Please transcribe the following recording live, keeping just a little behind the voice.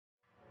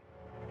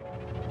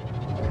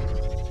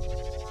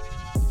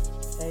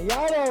And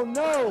y'all don't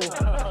know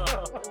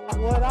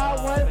what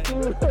I went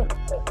through.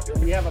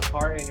 Do you have a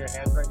card in your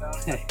hands right now?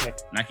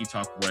 Nike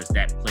Talk was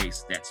that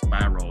place that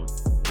spiraled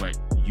what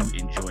you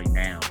enjoy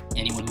now.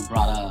 Anyone who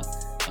brought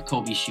a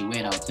Kobe shoe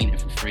in, I would clean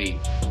it for free.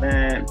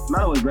 Man,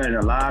 mine was better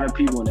than a lot of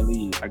people in the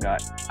league.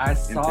 I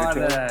saw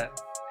that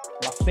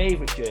my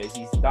favorite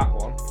jersey is that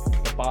one,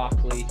 the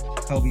Barkley.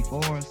 Kobe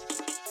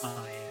 4s.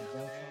 Oh, yeah.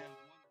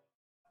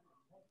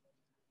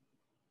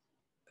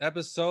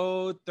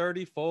 Episode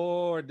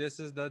 34. This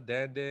is the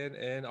Dandin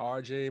and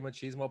RJ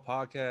Machismo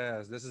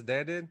podcast. This is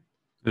Dandin.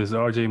 This is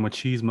RJ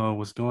Machismo.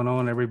 What's going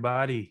on,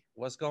 everybody?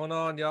 What's going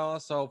on, y'all?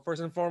 So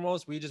first and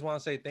foremost, we just want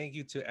to say thank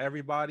you to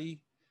everybody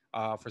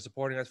for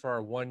supporting us for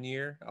our 1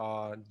 year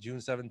on June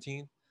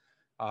 17th.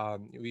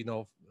 We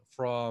know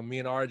from me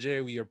and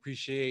RJ, we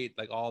appreciate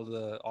like all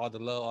the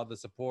love, all the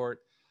support,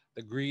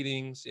 the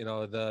greetings,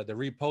 the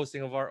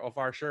reposting of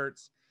our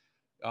shirts.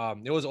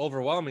 It was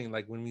overwhelming,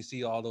 like when we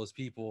see all those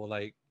people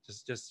like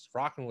just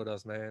rocking with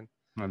us, man.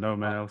 I know,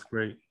 man. That was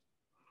great.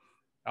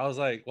 I was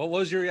like, what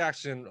was your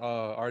reaction,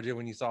 RJ,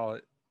 when you saw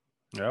it?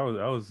 Yeah,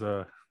 I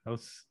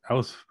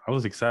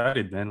was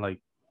excited, man. Like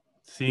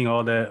seeing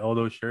all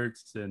those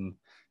shirts and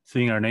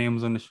seeing our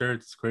names on the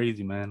shirts. It's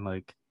crazy, man.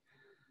 Like,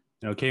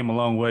 it came a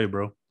long way,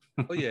 bro.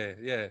 Oh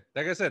yeah.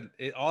 Like I said,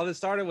 all this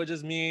started with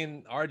just me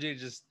and RJ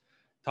just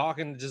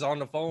talking just on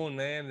the phone,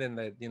 man. Then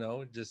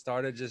that just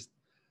started just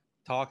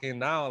talking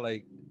now,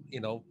 like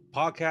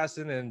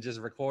podcasting and just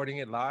recording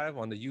it live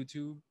on the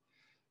YouTube.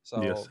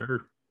 So yes,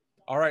 sir.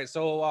 All right,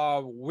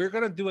 so we're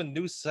gonna do a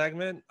new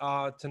segment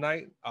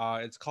tonight.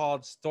 It's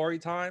called Story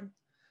Time.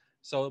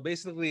 So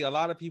basically, a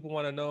lot of people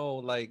want to know,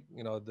 like,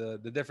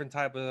 the different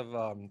type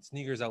of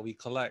sneakers that we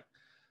collect.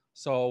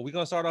 So we're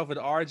gonna start off with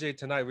RJ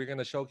tonight. We're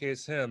gonna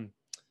showcase him.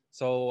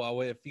 So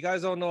if you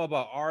guys don't know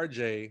about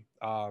RJ,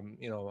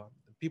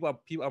 people,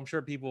 I'm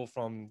sure people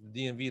from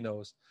DMV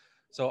knows.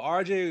 So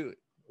RJ,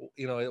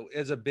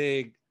 is a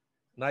big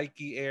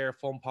Nike Air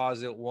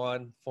Foamposite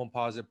One,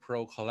 Foamposite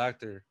Pro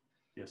collector.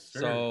 Yes,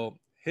 sir. So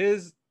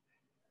his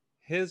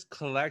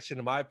collection,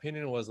 in my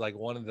opinion, was like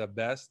one of the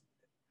best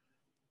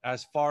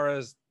as far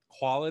as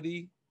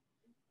quality,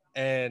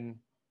 and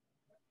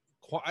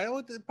I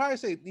would probably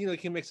say you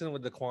can mix in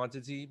with the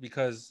quantity,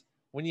 because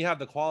when you have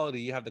the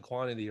quality, you have the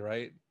quantity,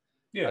 right?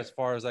 Yeah. As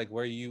far as like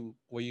where you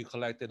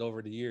collected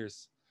over the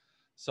years.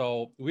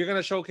 So we're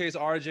gonna showcase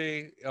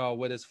RJ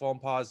with his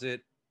Foamposite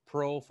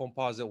Pro,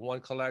 Foamposite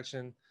One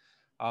collection,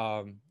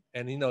 and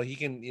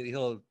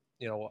he'll.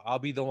 I'll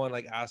be the one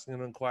like asking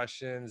him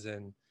questions,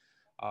 and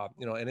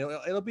and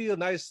it'll be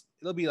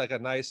like a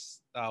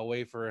nice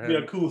way for him. Be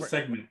a cool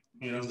segment,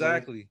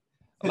 Exactly.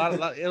 a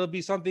lot. It'll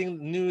be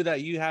something new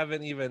that you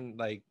haven't even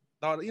like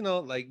thought,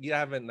 like you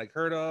haven't like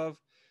heard of,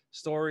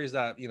 stories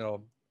that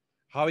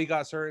how he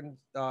got certain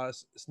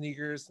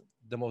sneakers,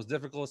 the most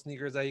difficult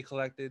sneakers that he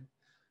collected.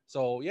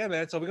 So yeah,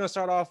 man. So we're gonna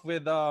start off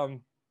with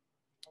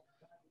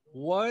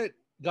what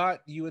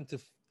got you into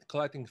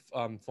collecting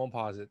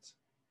Foamposites?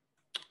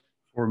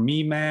 For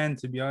me, man,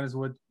 to be honest,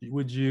 what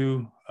would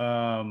you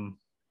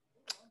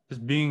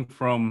just being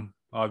from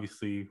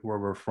obviously where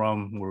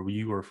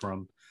you were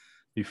from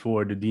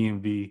before the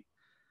DMV,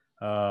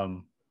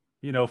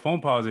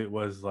 Foamposite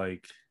was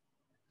like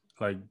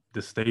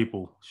the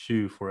staple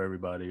shoe for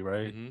everybody,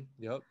 right? Mm-hmm.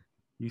 Yep.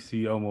 You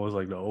see almost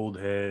like the old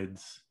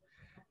heads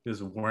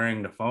just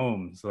wearing the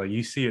foams, like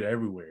you see it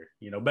everywhere.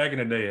 Back in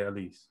the day, at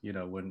least,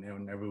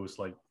 whenever it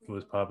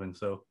was popping.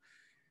 So,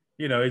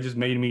 it just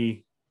made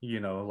me,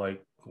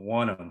 like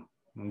want them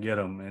and get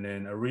them. And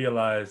then I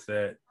realized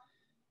that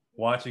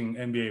watching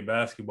NBA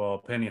basketball,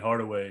 Penny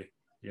Hardaway,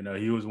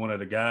 he was one of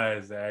the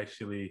guys that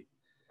actually,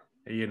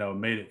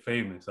 made it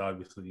famous,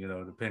 obviously,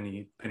 the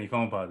Penny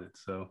Foamposite.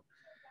 So,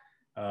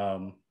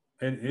 and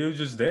it was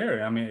just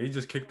there. I mean, it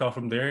just kicked off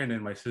from there. And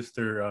then my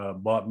sister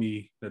bought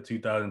me the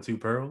 2002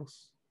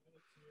 Pearls,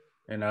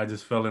 and I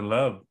just fell in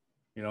love.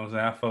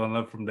 I fell in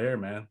love from there,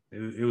 man.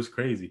 It was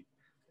crazy.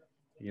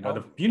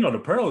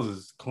 The Pearls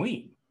is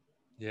clean.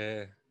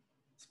 Yeah.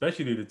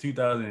 Especially the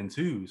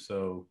 2002.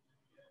 So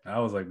I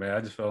was like, man,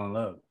 I just fell in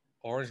love.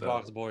 Orange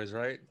box boys,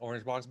 right?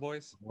 Orange box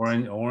boys.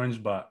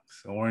 Orange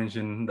box, orange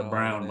and the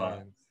brown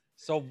box.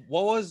 So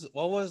what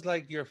was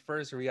like your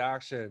first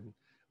reaction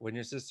when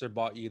your sister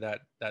bought you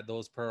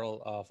those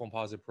Pearl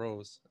Foamposite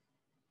Pros?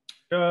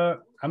 I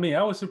mean,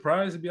 I was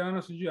surprised, to be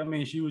honest with you. I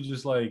mean, she was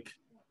just like,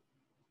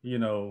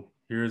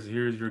 here's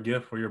your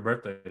gift for your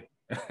birthday.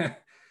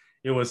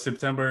 It was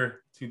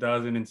September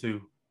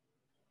 2002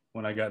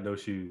 when I got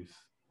those shoes.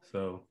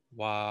 So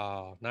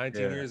wow,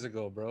 19 years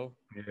ago, bro.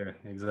 Yeah,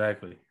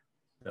 exactly.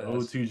 The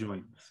 02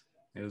 joints.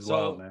 It was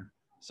wild, man.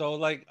 So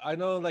like I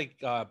know, like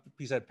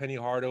you said, Penny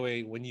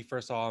Hardaway, when you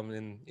first saw him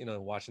in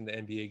watching the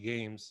NBA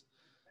games,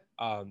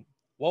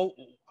 what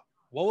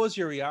was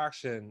your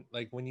reaction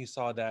like when you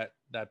saw that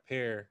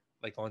pair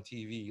like on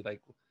TV?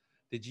 Like,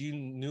 did you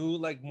knew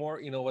like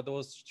more what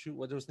those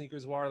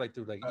sneakers were like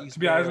through like to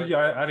be honest with you,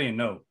 I didn't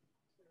know.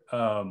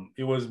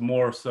 It was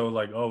more so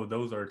like, oh,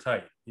 those are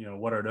tight.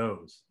 What are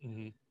those?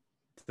 Mm-hmm.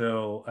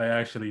 until I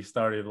actually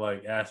started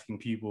like asking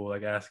people,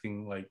 like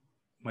asking like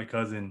my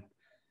cousin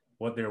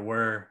what there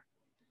were.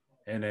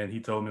 And then he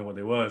told me what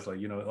they was, like,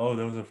 oh,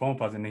 those are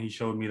Foamposites. And then he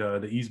showed me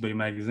the East Bay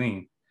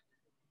magazine.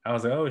 I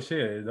was like, oh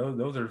shit,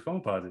 those are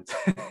Foamposites.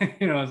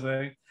 You know what I'm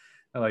saying?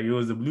 And, like, it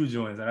was the blue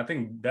joints. And I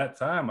think that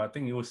time, I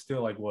think it was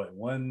still like what,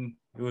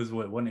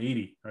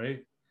 180, right?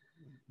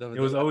 It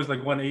was always like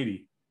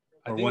 180.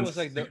 I think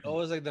it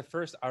was like the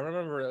first. I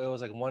remember it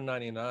was like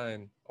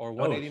 199 or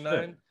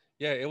 189.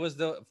 Yeah, it was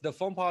the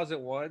Foamposite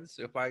ones.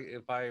 If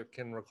I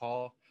can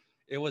recall,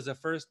 it was the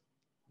first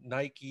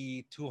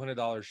Nike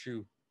 $200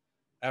 shoe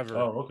ever.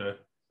 Oh, okay.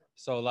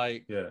 So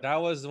like that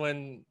was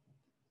when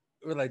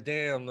we were like,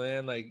 damn,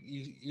 man. Like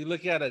you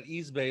look at it,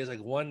 East Bay is like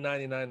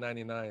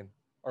 199.99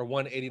 or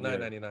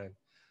 189.99.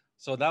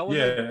 So that was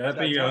I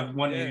think it was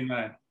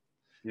 189.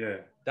 Yeah.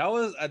 That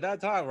was at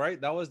that time, right?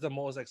 That was the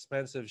most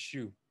expensive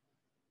shoe,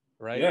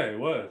 right? Yeah, it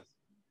was.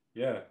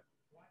 Yeah.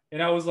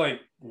 And I was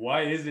like,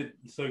 why is it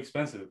so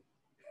expensive?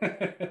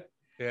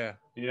 Yeah.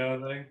 You know what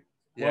I'm saying?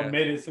 Yeah. What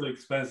made it so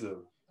expensive,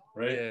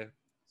 right? Yeah.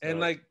 And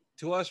like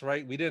to us,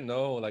 right? We didn't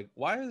know like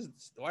why is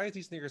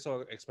these sneakers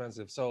so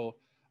expensive? So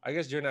I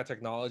guess during that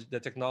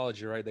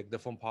technology, right? Like the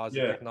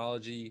Foamposite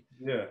technology,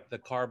 the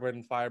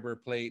carbon fiber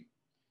plate,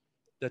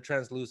 the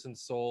translucent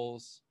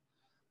soles.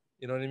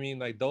 You know what I mean?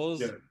 Like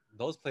those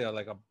play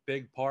like a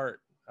big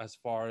part as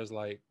far as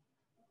like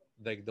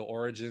the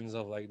origins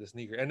of like the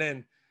sneaker. And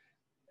then,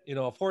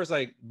 of course,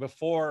 like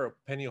before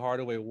Penny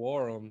Hardaway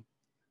wore them,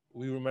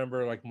 we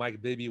remember like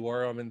Mike Bibby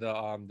wore them in the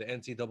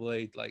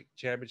NCAA like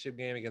championship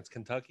game against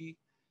Kentucky.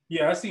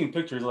 Yeah, I seen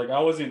pictures. Like I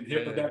wasn't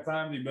hip at that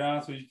time, to be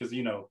honest with you, because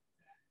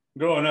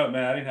growing up,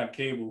 man, I didn't have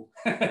cable.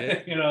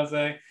 You know what I'm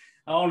saying?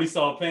 I only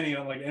saw Penny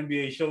on like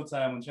NBA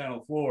Showtime on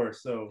Channel 4.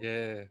 So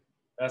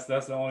that's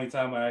the only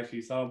time I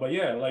actually saw him. But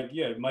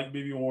Mike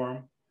Bibby wore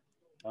him.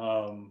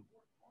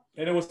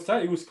 And it was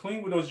tight. It was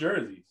clean with those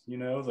jerseys. It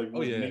was like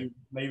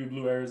navy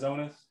blue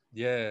Arizonas.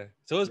 Yeah.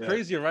 So it was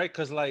crazy, right?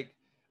 Because like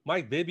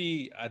Mike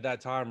Bibby at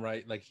that time,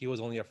 right? Like he was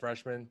only a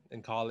freshman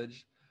in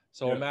college.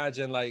 So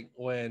imagine like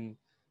when,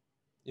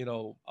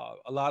 a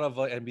lot of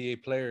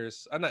NBA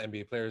players, not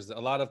NBA players, a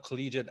lot of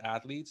collegiate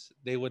athletes,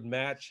 they would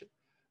match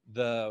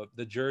the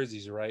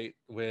jerseys, right?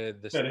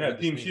 With the they had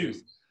team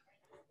shoes.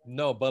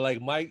 No, but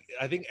like Mike,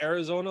 I think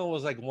Arizona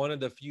was like one of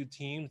the few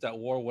teams that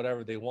wore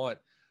whatever they want.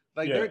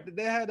 Like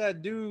they had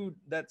that dude,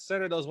 that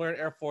center that was wearing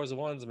Air Force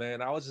Ones,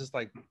 man. I was just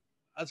like,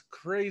 that's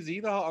crazy.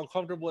 You know how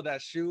uncomfortable that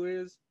shoe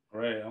is?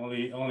 Right.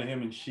 Only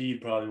him and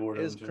Sheed probably wore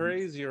those. It's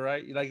crazy,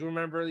 right? Like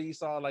remember you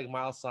saw like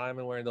Miles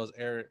Simon wearing those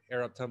Air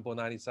Up Tempo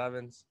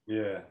 97s?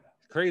 Yeah.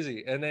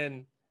 Crazy. And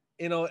then,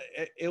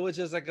 it was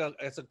just like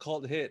it's a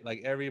cult hit.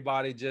 Like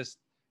everybody just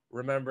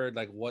remembered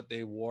like what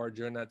they wore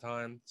during that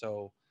time.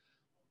 So,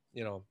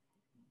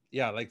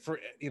 like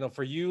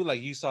for you,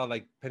 like you saw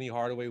like Penny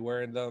Hardaway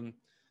wearing them.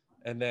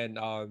 And then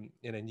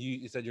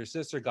you said your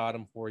sister got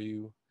them for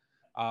you.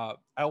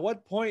 At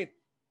what point,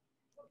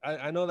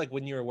 I know like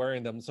when you were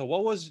wearing them, so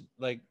what was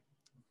like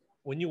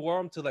when you wore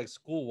them to like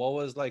school, what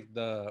was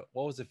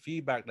the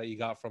feedback that you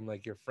got from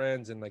like your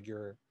friends and like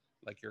your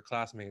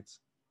classmates?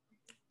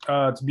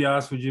 To be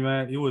honest with you,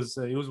 man, it was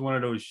one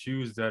of those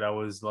shoes that I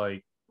was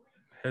like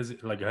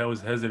I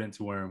was hesitant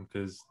to wear them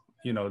because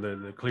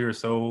the clear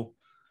sole.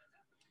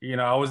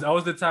 I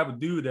was the type of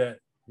dude that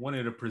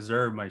wanted to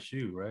preserve my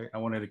shoe, right? I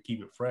wanted to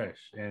keep it fresh,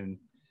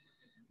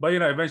 but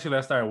eventually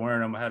I started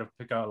wearing them. I had to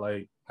pick out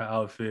like an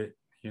outfit.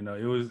 It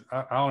was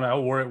I don't know. I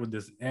wore it with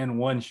this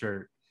N1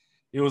 shirt.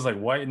 It was like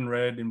white and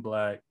red and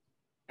black,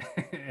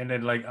 and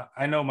then like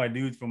I know my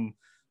dudes from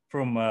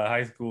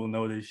high school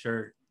know this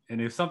shirt.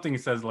 And if something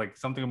says like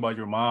something about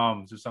your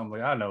moms or something,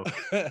 like I know,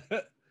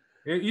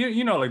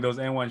 like those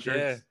N1 shirts.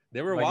 Yeah,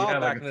 they were like,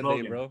 wild back in the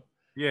day, bro.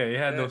 Yeah, it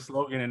had those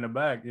slogan in the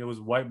back. It was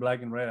white,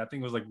 black, and red. I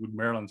think it was like with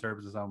Maryland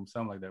Terps or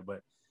something like that.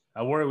 But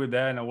I wore it with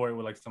that, and I wore it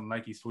with like some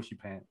Nike swooshy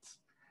pants.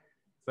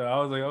 So I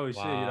was like, oh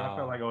shit, I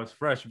felt like I was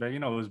fresh, but it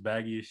was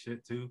baggy as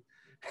shit too.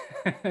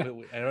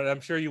 And I'm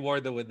sure you wore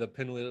with the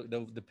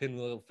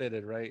pinwheel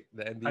fitted, right?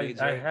 The NBA. I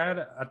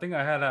think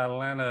I had an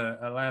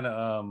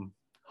Atlanta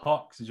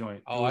Hawks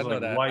joint. Oh, I know like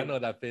that. White. I know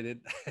that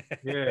fitted.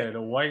 Yeah,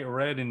 the white,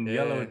 red, and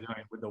yellow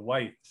joint with the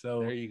white.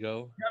 So there you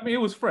go. I mean,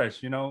 it was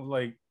fresh.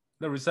 Like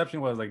the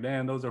reception was like,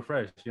 damn, those are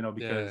fresh.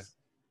 Because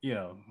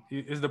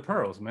it's the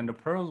pearls, man. The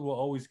pearls will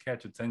always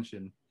catch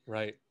attention,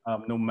 right?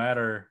 No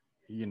matter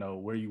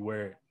where you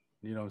wear it.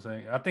 You know what I'm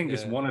saying? I think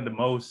it's one of the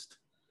most,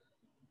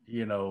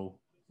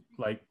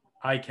 like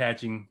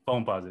eye-catching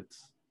Foamposites,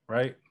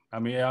 right? I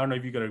mean, I don't know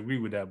if you could agree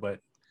with that, but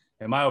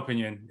in my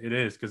opinion, it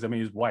is because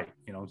it's white.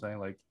 You know what I'm saying?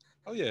 Like,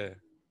 oh yeah,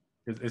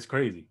 it's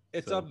crazy.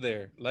 It's up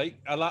there. Like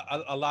a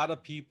lot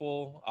of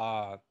people,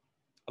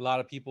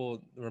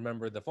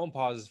 remember the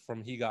Foamposites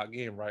from He Got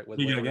Game, right? With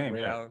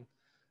Ray Allen.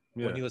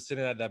 Yeah. When he was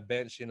sitting at that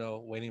bench,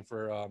 waiting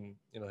for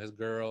his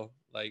girl,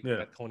 like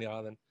at Coney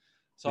Island.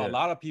 So a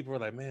lot of people were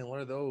like, man, what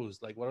are those?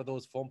 Like, what are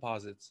those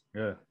Foamposites?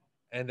 Yeah.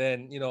 And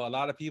then, a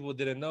lot of people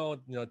didn't know,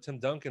 Tim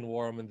Duncan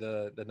wore them in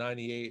the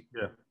 98,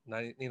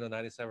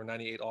 97,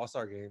 98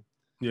 All-Star game.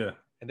 Yeah.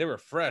 and they were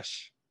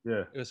fresh.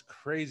 Yeah. It was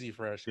crazy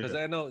fresh because Yeah.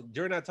 I know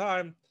during that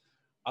time,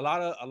 a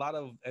lot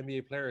of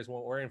NBA players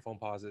weren't wearing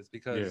Foamposites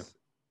because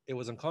it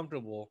was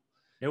uncomfortable.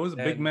 It was a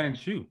big And man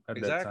shoe at that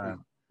exactly,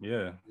 time.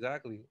 Yeah.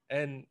 exactly,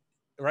 and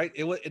right,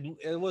 it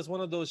was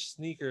one of those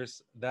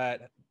sneakers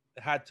that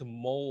had to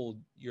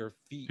mold your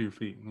feet, 2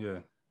 feet. Yeah.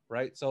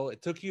 right? So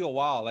it took you a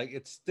while. Like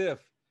it's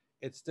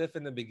stiff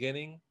in the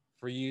beginning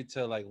for you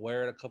to like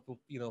wear it a couple,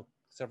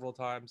 several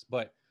times,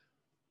 but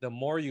the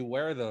more you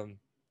wear them,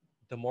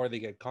 the more they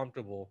get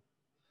comfortable.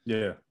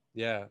 Yeah.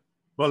 Yeah.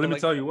 Well, So let me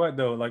like, tell you what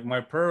though, like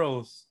my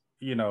pearls,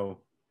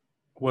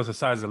 was a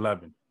size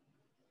 11.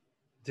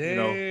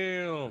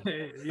 damn.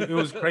 It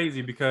was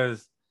crazy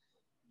because,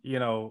 it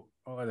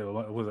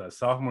was a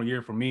sophomore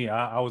year for me.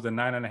 I was a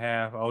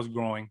 9.5. I was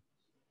growing.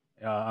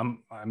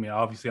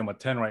 Obviously I'm a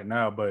 10 right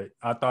now, but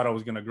I thought I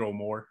was gonna grow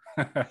more.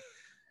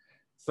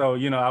 So,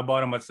 I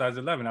bought them at size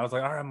 11. I was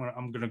like, all right,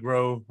 I'm gonna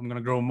grow. I'm gonna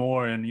grow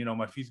more, and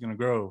my feet's gonna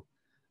grow.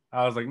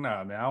 I was like,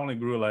 nah, man, I only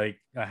grew like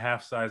a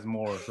half size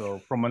more. So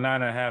from a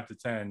 9.5 to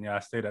 10, yeah, I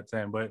stayed at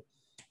 10. But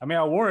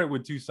I wore it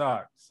with 2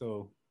 socks.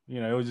 So,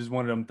 it was just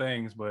one of them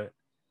things. But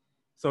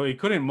so it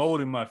couldn't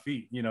mold in my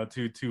feet,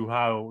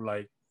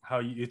 to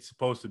it's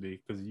supposed to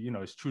be, because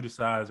it's true to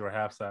size or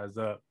half size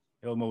up,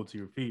 it'll mold to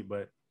your feet.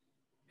 But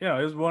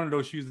it was one of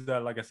those shoes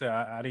that, like I said,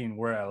 I didn't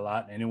wear it a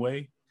lot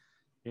anyway.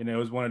 It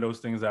was one of those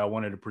things that I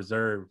wanted to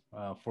preserve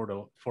for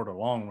the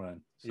long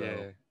run. So,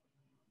 Yeah.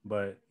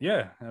 but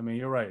yeah,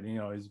 you're right.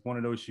 It's one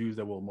of those shoes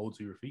that will mold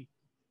to your feet.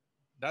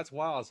 That's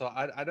wild. So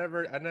I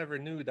never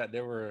knew that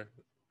there were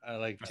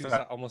like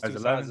almost Size two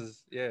 11?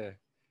 sizes. Yeah.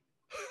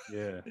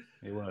 Yeah,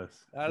 it was.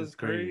 That's It's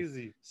crazy.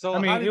 crazy. So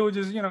It was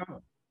just,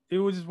 it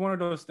was just one of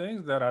those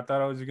things that I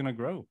thought I was gonna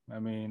grow.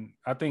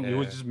 I think it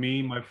was Yeah. just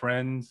me, my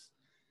friends.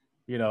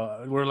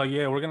 We're like,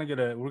 yeah, we're gonna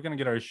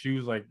get our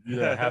shoes like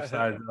either a half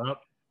size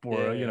up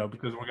or Yeah.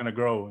 because we're gonna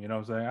grow. You know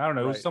what I'm saying? I don't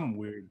know. It was Right. something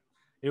weird.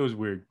 It was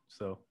weird.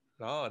 So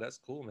Oh, that's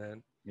cool,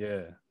 man.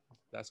 yeah.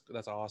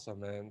 That's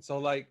awesome, man. So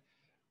like,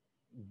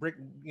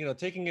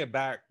 taking it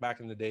back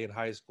in the day in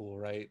high school,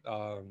 right?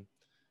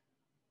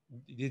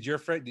 Did your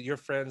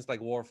friends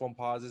like wore foam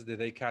pauses? Did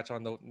they catch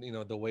on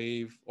the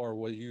wave, or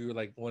were you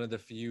like one of the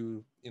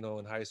few in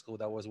high school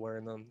that was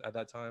wearing them at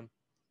that time?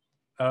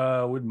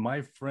 With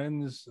my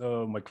friends,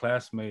 my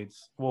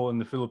classmates, well, in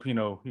the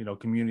Filipino,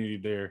 community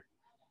there,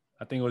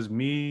 I think it was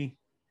me.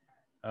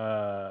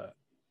 I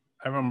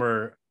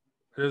remember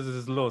there's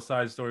this little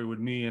side story with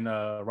me and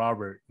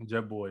Robert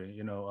Jet Boy.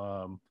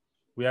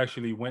 We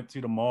actually went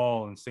to the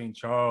mall in St.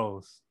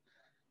 Charles,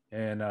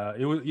 and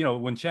it was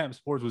when Champ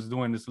Sports was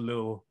doing this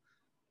little.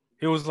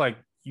 It was like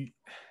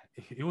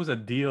it was a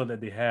deal that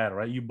they had,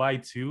 right? You buy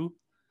 2.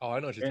 Oh, I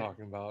know what you're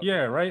talking about.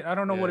 Yeah, right. I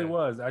don't know what it Yeah.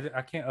 was.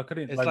 I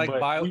couldn't. It's like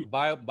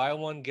but buy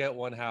one get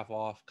one half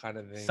off kind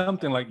of thing.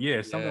 something like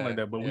something like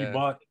that. But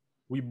Yeah.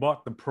 we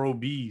bought the Pro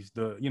Bs,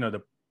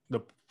 the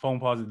foam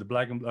posit, the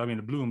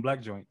the blue and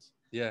black joints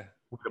Yeah.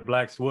 with the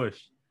black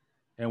swoosh,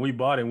 and we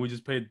bought it. And we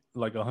just paid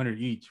like 100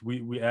 each.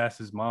 We asked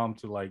his mom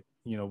to I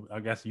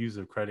guess use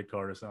a credit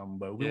card or something,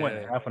 but we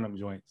went half of them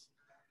joints.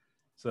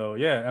 So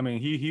yeah,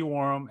 he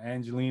wore them.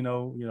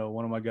 Angelino,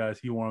 one of my guys,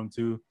 he wore them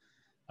too.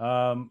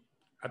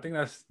 I think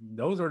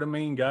those are the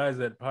main guys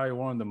that probably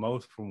wore them the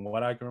most from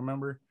what I can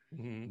remember.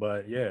 Mm-hmm.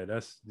 But yeah,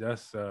 that's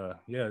there's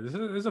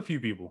a few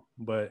people,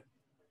 but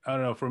I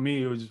don't know. For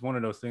me, it was just one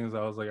of those things.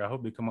 I was like, I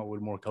hope they come up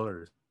with more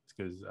colors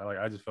because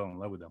I just fell in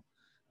love with them,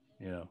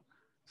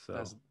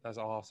 So That's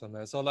awesome,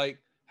 man. So like,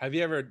 have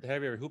you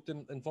ever hooped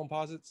in foam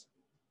posits?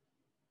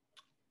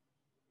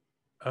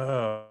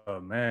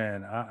 oh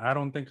man, I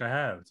don't think I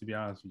have, to be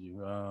honest with you.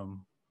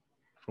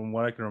 From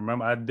what I can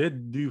remember, I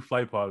did do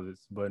flight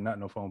posits, but not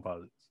no foam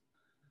posits.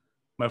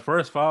 My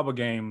first FABA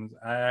games,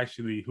 I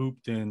actually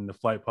hooped in the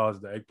flight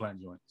posit, the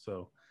eggplant joint.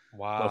 So,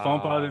 Wow. but foam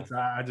posits,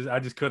 I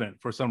just couldn't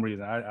for some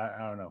reason. I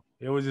don't know.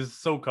 It was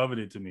just so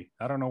coveted to me.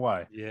 I don't know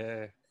why.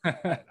 Yeah.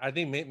 I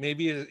think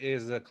maybe it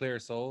is the clear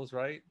soles,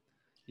 right?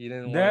 You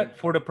didn't That want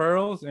for the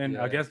pearls, and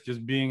I Yeah. guess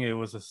just being it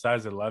was a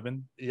size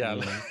 11. Yeah.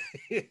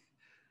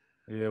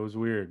 Yeah, it was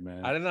weird,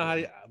 man. I don't know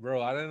I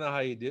don't know how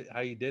you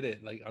did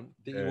it. Like,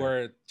 did you Yeah.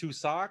 wear 2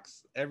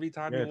 socks every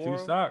time Yeah, you wore 2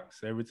 them?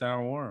 socks every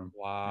time I wore them.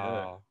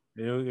 Wow.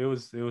 Yeah. It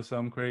was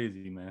something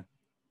crazy, man.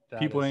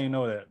 That People is- ain't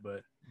know that,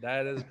 but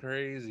That is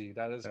crazy.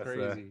 That is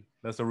crazy.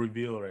 that's a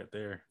reveal right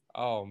there.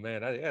 Oh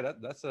man,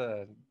 that's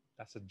a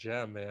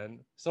gem,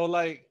 man. So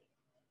like,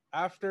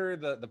 after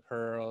the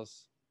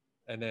pearls,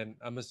 and then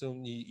I'm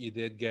assuming you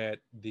did get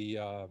the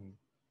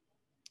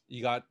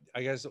you got,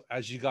 I guess,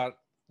 as you got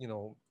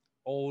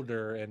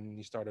older and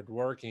you started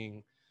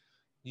working,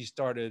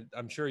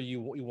 I'm sure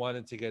you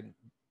wanted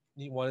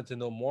to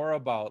know more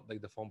about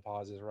like the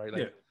Foamposites, right?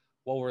 Like, Yeah.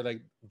 what were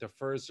like the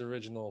first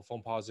original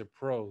Foamposite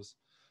Pros?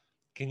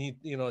 Can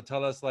you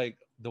tell us like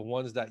the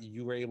ones that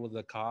you were able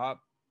to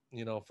cop,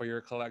 for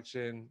your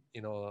collection?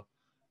 And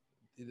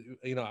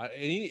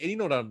you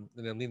know what I'm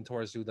leaning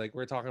towards too. Like,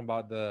 we're talking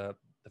about the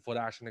Foot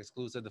Action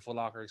exclusive, the Foot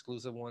Locker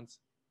exclusive ones.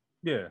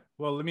 Yeah.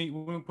 Well, let me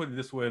put it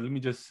this way. Let me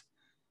just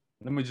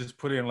let me just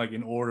put it in like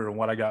in order of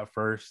what I got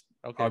first.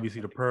 Okay.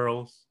 Obviously the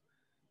pearls,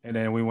 and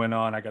then we went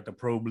on. I got the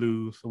Pro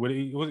Blues.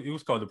 It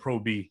was called the Pro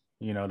B.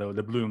 You know,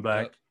 the blue and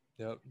black.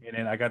 Yep. And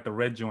then I got the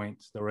red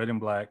joints, the red and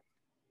black.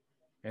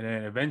 And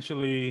then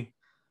eventually,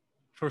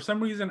 for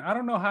some reason, I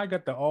don't know how I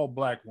got the all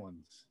black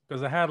ones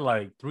because I had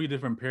like 3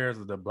 different pairs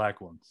of the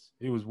black ones.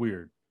 It was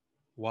weird.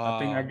 Wow. I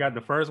think I got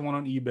the first one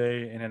on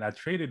eBay, and then I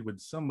traded with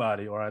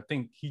somebody, or I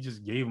think he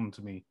just gave them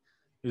to me.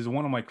 It was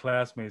one of my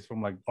classmates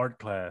from like art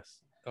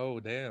class. Oh,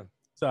 damn.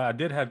 So I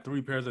did have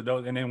 3 pairs of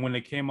those. And then when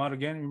they came out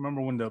again,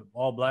 remember when the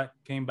all black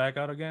came back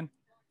out again?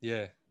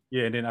 Yeah.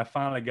 Yeah, and then I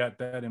finally got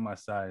that in my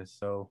size.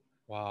 So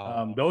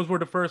Wow. those were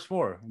the first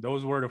 4.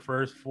 Those were the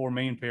first 4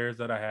 main pairs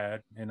that I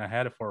had, and I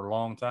had it for a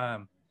long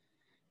time.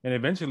 And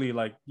eventually,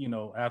 like, you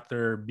know,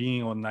 after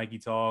being on Nike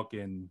Talk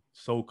and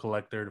Soul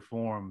Collector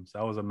forums,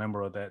 I was a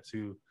member of that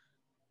too.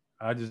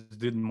 I just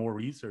did more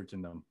research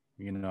in them.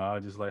 You know, I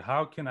was just like,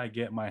 how can I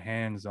get my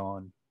hands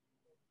on,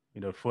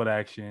 you know, Foot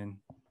Action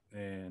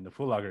and the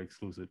Foot Locker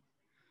exclusive?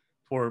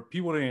 For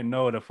people that didn't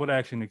know, the Foot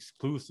Action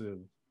exclusive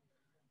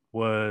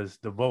was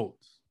the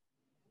Volts.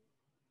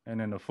 And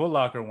then the Foot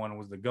Locker one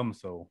was the gum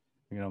sole.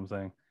 You know what I'm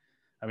saying?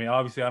 I mean,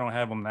 obviously I don't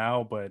have them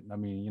now, but I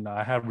mean, you know,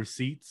 I have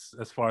receipts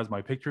as far as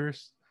my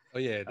pictures. Oh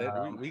yeah,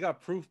 we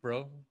got proof,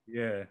 bro.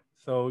 Yeah.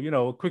 So, you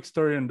know, a quick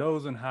story on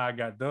those and how I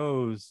got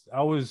those.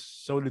 I was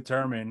so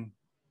determined.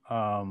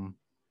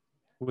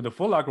 With the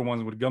Foot Locker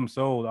ones with gum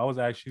sole, I was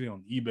actually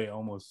on eBay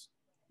almost,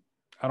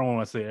 I don't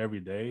want to say every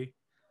day,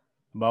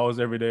 but I was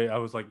every day. I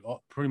was like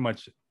pretty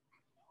much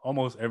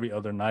almost every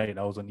other night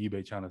I was on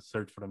eBay trying to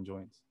search for them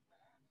joints.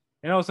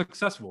 And I was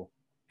successful.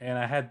 And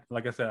I had,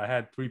 like I said, I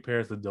had 3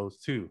 pairs of those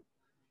too.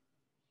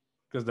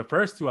 Because the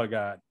first 2 I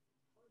got,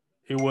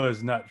 it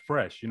was not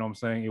fresh. You know what I'm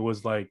saying? It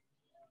was like,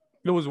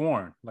 it was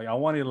worn. Like I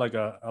wanted like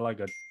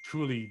a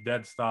truly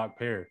dead stock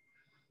pair.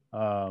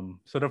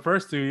 So the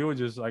first 2, it was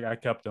just like, I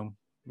kept them.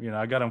 You know,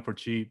 I got them for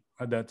cheap.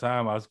 At that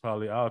time, I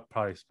probably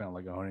spent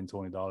like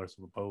 $120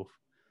 for both.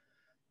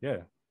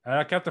 Yeah. And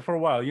I kept it for a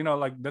while. You know,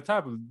 like the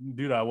type of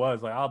dude I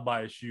was, like I'll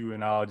buy a shoe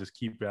and I'll just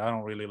keep it. I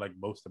don't really like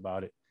boast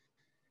about it.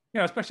 You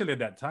know, especially at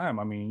that time.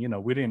 I mean, you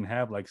know, we didn't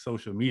have like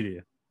social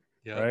media,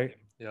 right?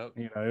 Yep.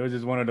 You know, it was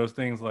just one of those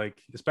things,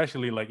 like,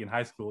 especially like in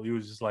high school, it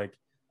was just like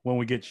when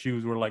we get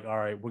shoes, we're like, all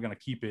right, we're going to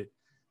keep it.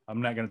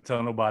 I'm not going to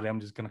tell nobody. I'm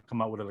just going to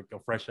come out with like a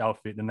fresh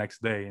outfit the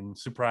next day and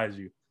surprise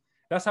you.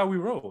 That's how we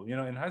roll, you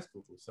know, in high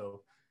school.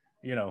 So,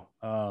 you know,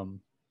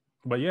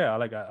 but yeah,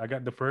 I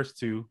got the first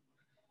 2.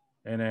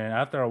 And then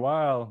after a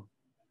while,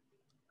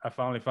 I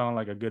finally found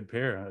like a good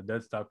pair, a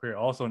dead stock pair,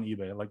 also on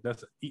eBay. Like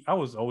I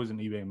was always on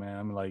eBay, man.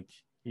 I mean, like,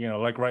 you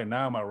know, like right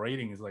now my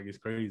rating is like, it's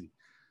crazy.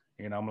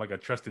 You know, I'm like a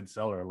trusted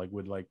seller, like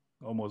with like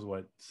almost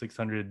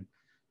 600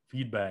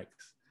 feedbacks.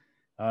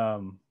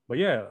 But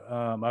yeah,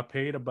 I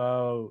paid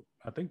about,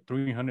 I think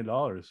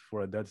 $300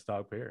 for a dead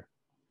stock pair.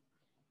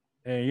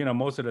 And, you know,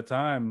 most of the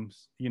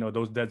times, you know,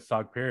 those dead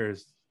stock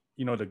pairs,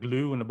 you know, the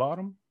glue in the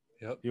bottom,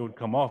 it would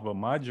come off, but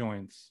my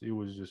joints, it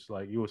was just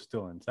like, it was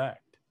still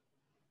intact.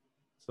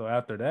 So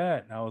after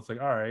that, I was like,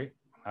 all right,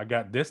 I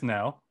got this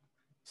now.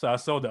 So I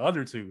sold the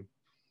other 2,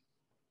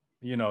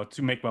 you know,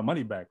 to make my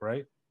money back,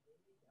 right?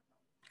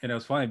 And it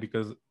was funny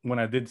because when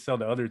I did sell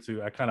the other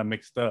 2, I kind of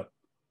mixed up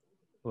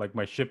like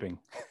my shipping.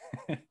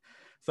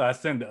 So I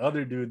sent the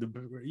other dude,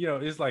 you know,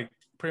 it's like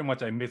pretty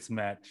much I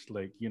mismatched,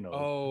 like, you know.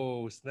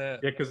 Oh, snap.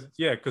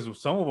 Yeah, because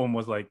some of them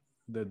was like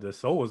the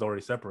sole was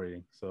already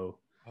separating. So.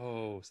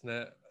 Oh,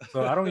 snap.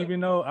 So I don't even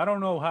know. I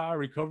don't know how I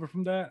recovered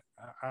from that.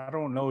 I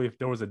don't know if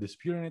there was a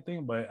dispute or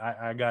anything, but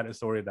I got it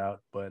sorted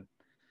out. But,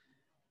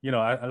 you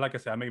know, I like I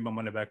said, I made my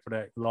money back for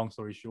that, long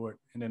story short.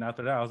 And then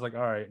after that, I was like,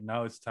 all right,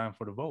 now it's time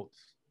for the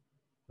votes.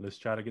 Let's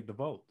try to get the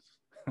votes.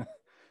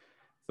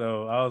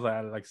 So I was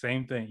like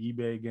same thing,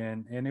 eBay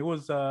again. And it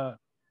was a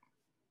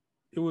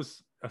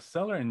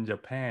seller in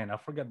Japan. I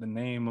forgot the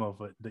name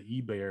of the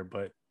eBayer,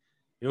 but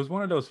it was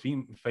one of those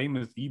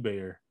famous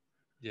eBayer.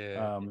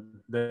 Yeah.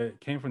 That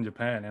came from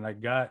Japan, and I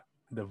got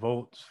the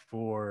votes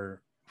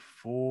for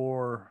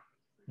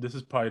this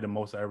is probably the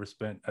most I ever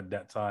spent at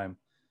that time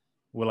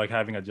with like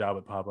having a job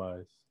at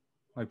Popeyes,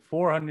 like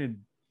 $450,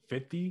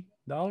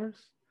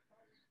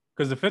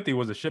 because the 50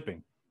 was the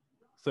shipping,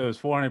 so it was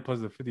 400 plus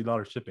the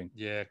 $50 shipping.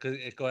 Yeah, because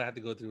it's gonna have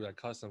to go through like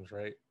customs,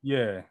 right?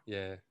 Yeah.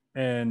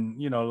 And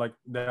you know, like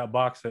that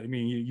box, I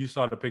mean, you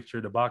saw the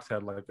picture, the box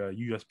had like a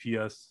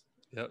USPS.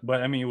 Yep.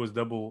 But I mean, it was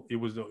double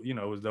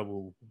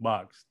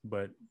boxed.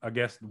 But I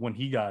guess when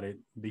he got it,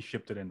 they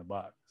shipped it in the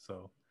box.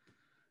 So,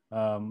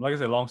 like I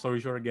said, long story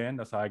short, again,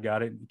 that's how I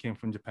got it. It came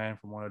from Japan,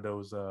 from one of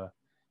those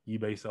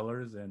eBay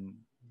sellers, and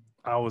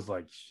I was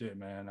like, shit,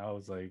 man. I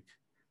was like,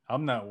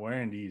 I'm not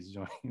wearing these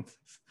joints.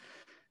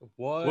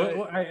 What?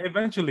 Well, I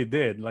eventually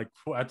did. Like,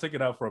 I took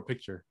it out for a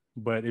picture,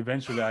 but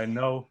eventually, I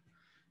know,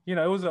 you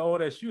know, it was an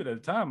old ass shoe at the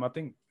time. I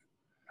think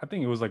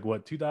it was like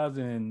what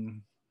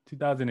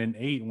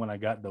 2008 when I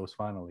got those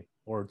finally,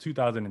 or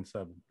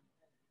 2007.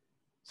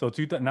 So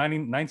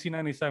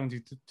 1997 to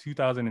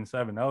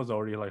 2007, that was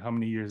already like how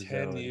many years?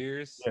 10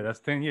 years. Yeah, that's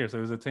 10 years. So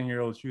it was a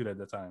 10-year-old shoe at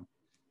the time.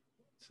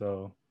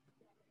 So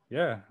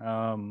Yeah.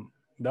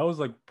 That was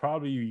like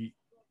probably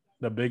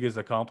the biggest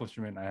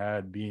accomplishment I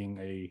had being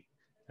a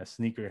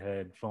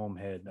sneakerhead, foam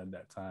head at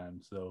that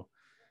time. So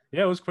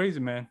yeah, it was crazy,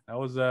 man. I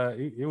was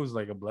it was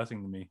like a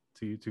blessing to me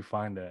to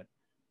find that.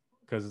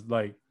 Because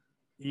like,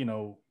 you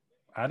know,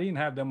 I didn't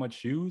have that much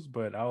shoes,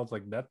 but I was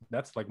like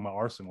that's like my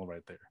arsenal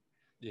right there.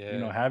 You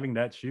know, Yeah. having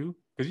that shoe.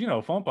 Because you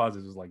know,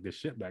 Foamposite was like this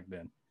shit back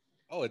then.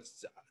 Oh,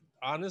 it's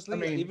I honestly,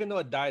 mean, even though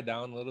it died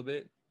down a little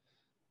bit,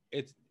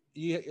 it's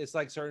it's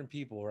like certain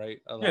people, right?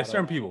 A yeah, lot of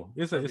certain people.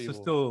 certain It's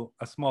people. still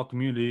a small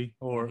community,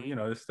 or Hmm.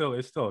 it's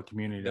still a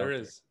community There out there.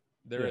 is,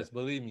 there Yeah, is.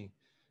 Believe me.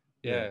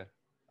 yeah.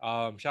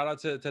 Yeah. Shout out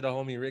to the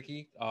homie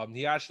Ricky.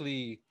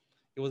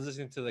 He was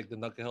listening to like the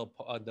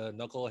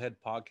Knucklehead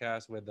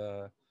podcast with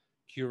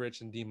Q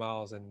Rich and D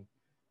Miles, and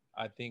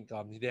I think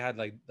they had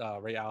like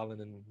Ray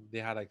Allen, and they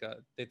had like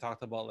they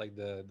talked about like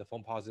the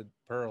Foamposite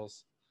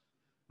pearls,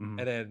 Mhm.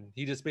 and then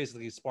he just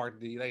basically sparked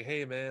the like,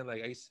 hey man,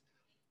 like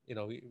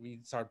we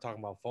started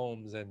talking about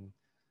foams, and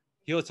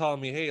he was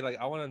telling me, hey, like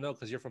I want to know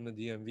because you're from the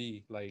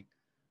DMV, like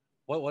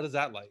what is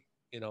that like,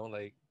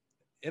 like,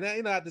 and I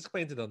had to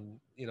explain to them,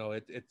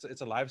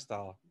 it's a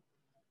lifestyle.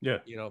 Yeah,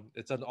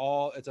 It's an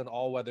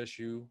all weather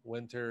shoe,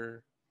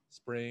 winter,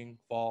 spring,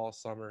 fall,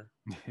 summer.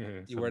 yeah.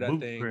 It's You a wear that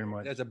boot, thing. pretty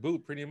much. It's a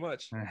boot, pretty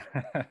much.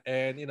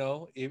 And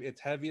it's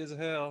heavy as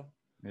hell,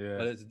 Yeah,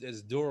 but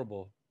it's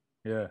durable.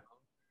 yeah.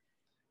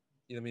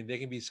 You know what I mean? They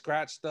can be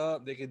scratched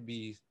up. They could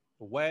be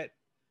wet.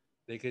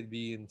 They could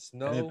be in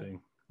snow.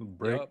 Anything. Yep.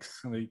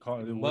 Bricks. They call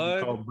it what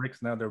you call Mud.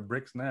 bricks now. They're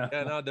bricks now.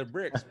 Yeah, now they're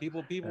bricks.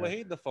 People Yeah,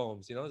 hate the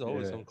foams. It's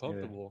always yeah, yeah,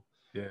 uncomfortable.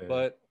 yeah.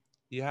 But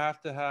you have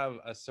to have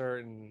a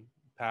certain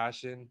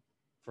passion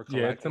for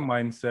Yeah, it's a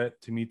collecting. mindset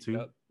to me too,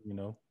 Yep. you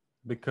know,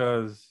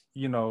 because,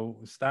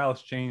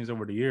 styles changed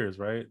over the years,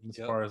 right? As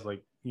Yep. far as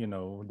like,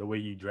 the way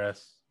you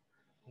dress.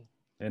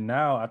 And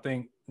now I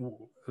think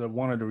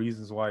one of the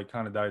reasons why it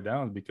kind of died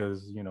down is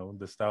because,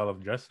 the style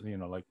of dress,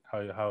 like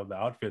how the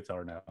outfits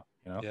are now.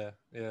 Yeah.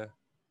 Yeah.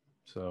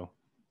 So,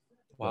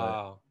 but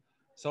Wow.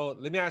 So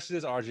let me ask you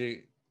this,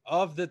 RJ.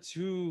 Of the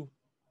two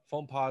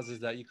foam posits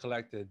that you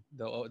collected,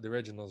 the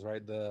originals,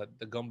 right? The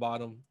gum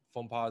bottom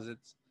foam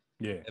posits,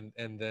 yeah,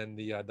 and then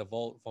the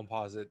Volt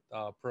Foamposite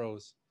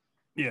Pros.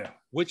 yeah.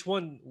 Which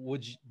one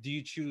do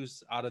you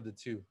choose out of the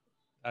two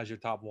as your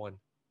top one?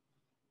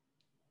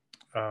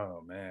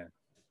 Oh man.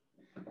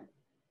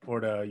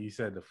 You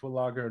said the Foot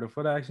Locker or the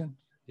Foot Action?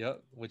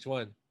 Yep. Which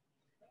one?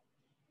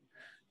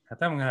 I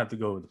think I'm gonna have to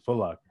go with the Foot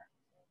Locker.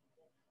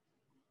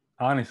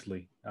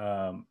 Honestly,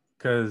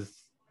 because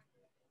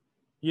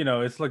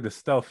it's like the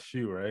stealth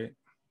shoe, right?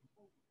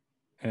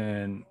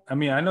 And I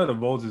mean, I know the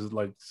Volts is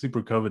like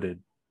super coveted,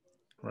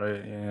 right?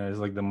 And it's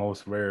like the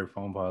most rare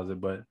foam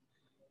posit, but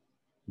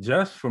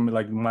just from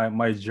like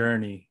my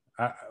journey,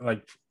 I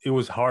like it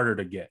was harder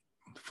to get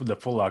for the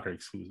Full Locker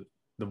exclusive.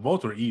 The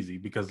Volts were easy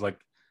because like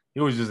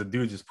it was just a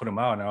dude just put them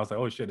out, and I was like,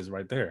 oh shit, it's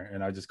right there,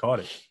 and I just caught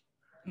it.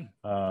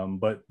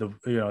 But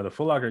the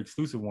Full Locker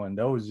exclusive one,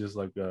 that was just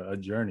like a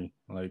journey.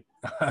 Like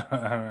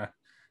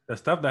the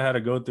stuff that I had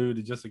to go through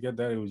to get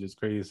that, it was just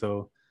crazy.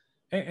 So,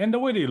 and the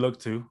way they look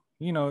too,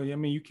 I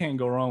mean, you can't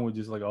go wrong with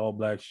just like all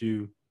black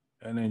shoe,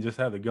 and then just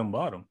have the gum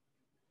bottom.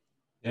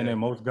 And Yeah. then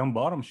most gum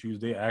bottom shoes,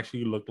 they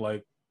actually look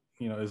like,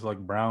 it's like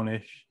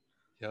brownish.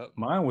 Yep.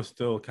 Mine was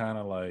still kind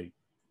of like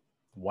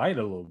white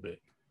a little bit,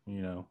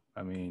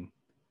 I mean,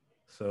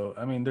 so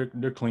I mean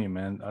they're clean,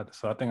 man.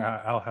 So I think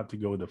I'll have to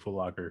go with the Full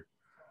Locker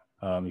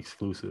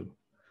exclusive.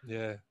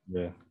 Yeah.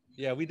 Yeah.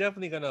 Yeah. We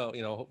definitely gonna,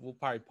 we'll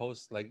probably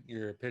post like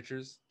your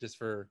pictures just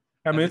for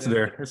I mean, it's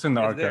evidence. there. It's in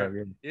the It's archive. there.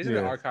 Yeah. It's in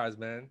the archives,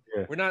 man.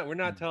 Yeah. We're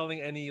not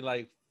telling any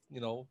like,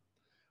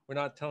 we're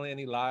not telling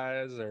any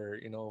lies or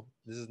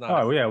this is not.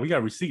 Oh yeah, we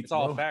got receipts. It's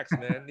all Bro. facts,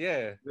 man.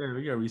 Yeah. Yeah,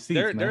 we got receipts,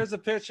 man. There's a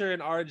picture in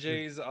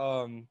RJ's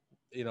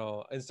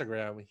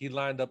Instagram. He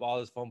lined up all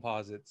his foam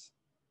posits.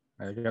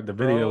 I got the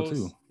video Pros,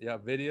 too. yeah,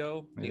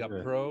 video. You got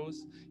Yeah.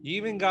 pros. You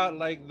even got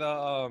like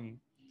the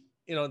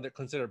they're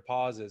considered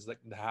pauses, like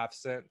the half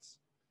cents.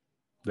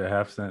 The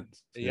half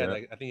cents. Yeah,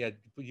 like I think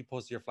you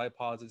posted your flight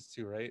posits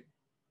too, right?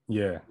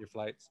 Yeah. Your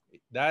flights.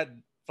 That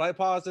flight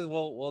pauses,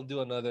 we'll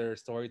do another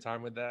story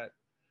time with that.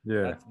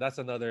 Yeah. That's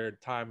another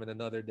time and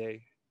another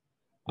day.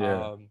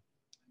 Yeah.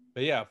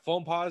 But yeah,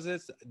 foam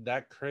posits,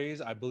 that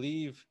craze, I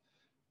believe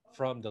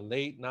from the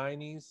late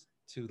 90s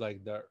to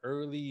like the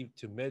early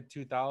to mid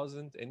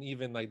 2000s and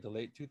even like the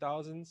late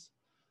 2000s.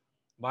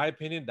 My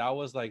opinion, that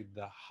was like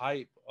the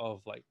hype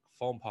of like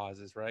foam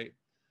posits, right?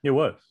 It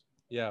was.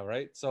 Yeah,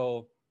 right.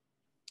 So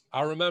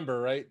I remember,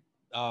 right?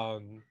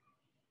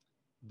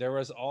 There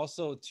was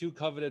also two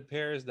coveted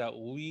pairs that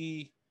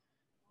we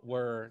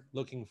were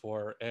looking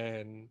for,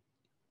 and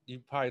you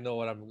probably know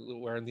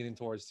where I'm leaning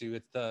towards too.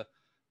 It's the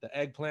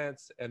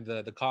eggplants and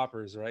the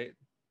coppers, right?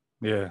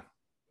 Yeah.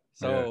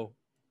 So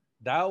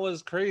that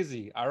was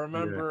crazy. I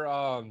remember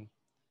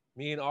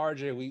me and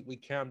RJ, we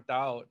camped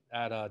out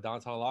at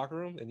downtown locker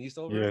room in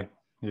Eastover.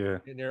 Yeah.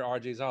 Near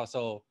RJ's house.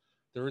 So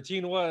the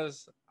routine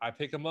was I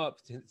pick him up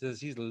since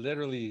he's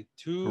literally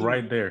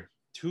Right there.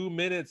 2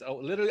 minutes,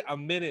 literally a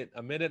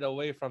minute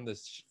away from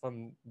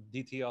from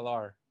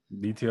DTLR.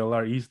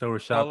 DTLR Eastover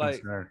So Shopping like,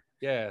 Center.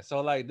 yeah,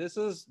 so like this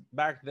is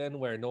back then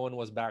where no one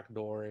was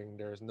backdooring.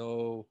 There's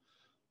no,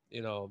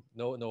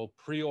 no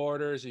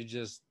pre-orders. You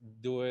just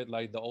do it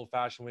like the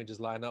old-fashioned way,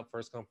 just line up,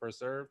 first come, first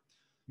serve.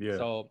 Yeah.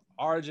 So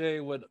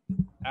RJ would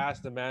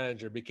ask the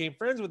manager, became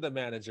friends with the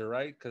manager,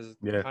 right? Because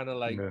Yeah. kind of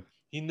like Yeah.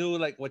 he knew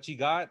like what you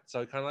got,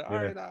 so kind of like,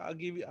 all Yeah.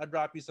 right, I'll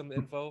drop you some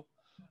info.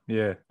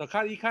 Yeah. So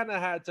he kind of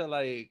had to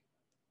like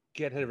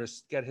get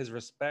his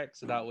respect,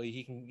 so that way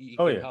he can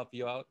help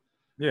you out.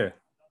 Yeah.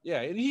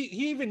 Yeah, and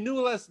he even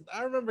knew us.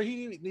 I remember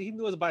he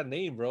knew us by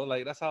name, bro.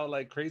 Like that's how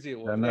like crazy it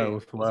was. I know, it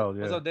was wild.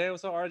 What's Yeah. up, Dan?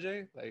 What's up,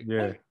 RJ? Like,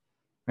 Yeah.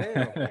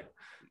 damn.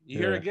 You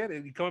here Yeah.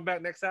 again? You coming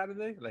back next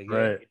Saturday? Like, yeah.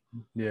 Right.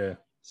 Yeah.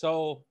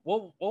 So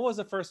what was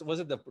the first? Was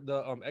it the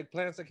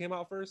eggplants that came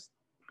out first?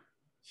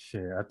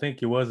 Shit, I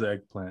think it was the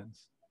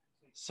eggplants.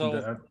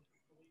 So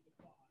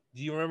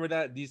do you remember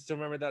that? Do you still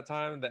remember that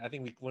time that I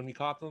think when we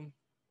caught them?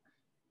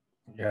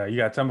 Yeah, you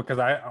gotta tell me, because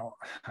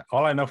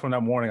all I know from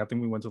that morning, I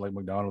think we went to like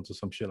McDonald's or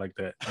some shit like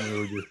that. And we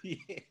were just,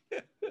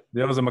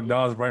 there was a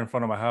McDonald's right in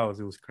front of my house.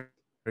 It was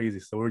crazy.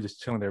 So we were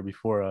just chilling there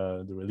before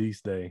the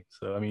release day.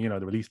 So I mean, the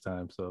release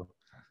time. So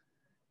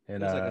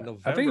and It was like in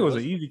November. I think it was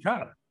an easy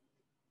cop.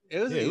 It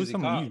was an easy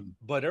cop, easy.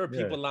 but there were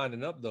people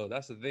lining up though.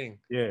 That's the thing.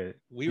 Yeah,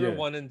 we were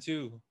 1 and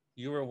 2.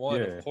 You were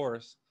 1, of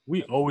course.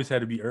 We always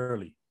had to be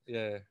early.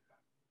 Yeah.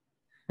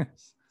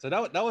 So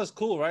that was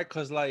cool, right?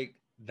 Because like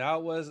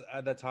that was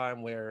at the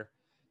time where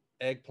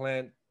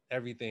eggplant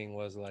everything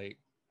was like,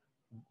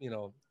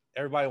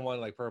 everybody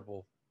wanted like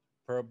purple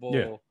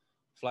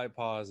flight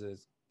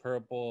posits,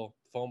 purple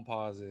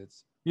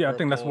Foamposites. Yeah, I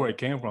think that's where it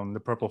came from. The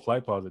purple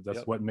flight posit.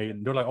 That's what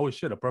made. They're like, oh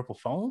shit, a purple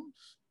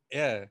foams.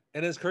 Yeah,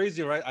 and it's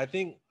crazy, right?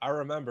 I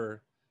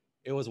remember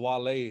it was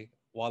Wale.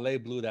 Wale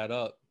blew that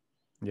up.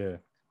 Yeah.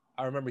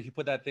 I remember he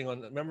put that thing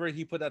on. Remember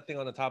he put that thing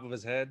on the top of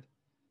his head.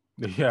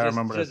 Yeah, I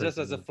remember that. Just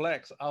as a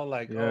flex. I was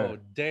like, oh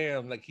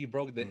damn, like he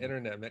broke the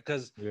internet, man.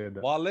 Because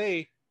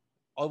Wale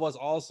was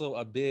also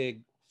a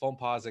big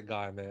Foamposite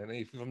guy, man.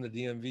 He's from the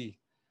DMV.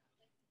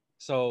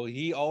 So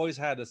he always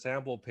had the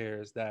sample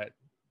pairs that,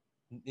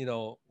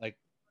 like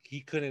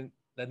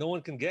that no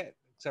one can get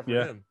except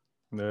for him.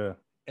 Yeah.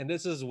 And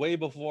this is way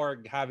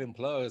before having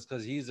plugs,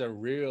 because he's a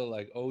real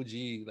like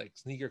OG like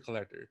sneaker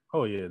collector.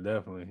 Oh yeah,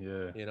 definitely.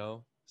 Yeah.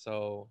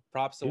 So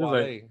props to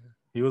Wale.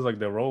 He was like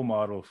the role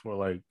model for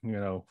like,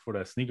 for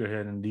that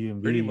sneakerhead in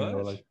DMV. Pretty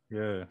much.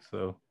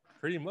 So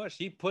pretty much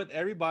he put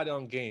everybody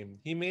on game.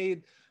 He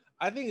made,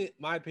 I think, in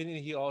my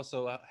opinion, he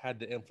also had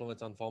the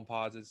influence on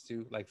Foamposites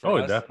too. Like for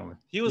us, definitely.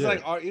 He was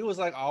like he was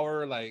like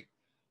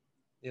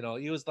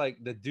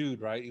the dude,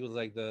 right? He was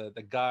like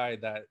the guy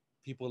that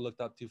people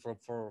looked up to for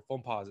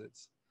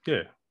Foamposites.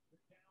 Yeah.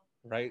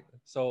 Right.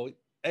 So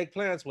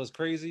eggplants was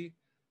crazy,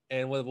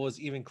 and what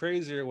was even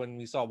crazier when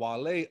we saw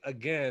Wale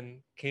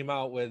again came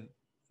out with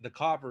the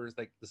coppers,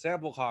 like the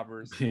sample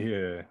coppers.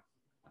 Yeah.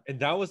 And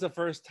that was the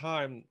first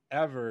time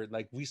ever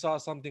like we saw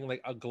something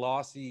like a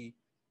glossy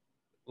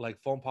like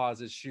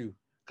Foamposite shoe,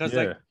 because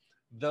like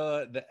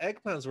the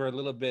eggplants were a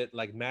little bit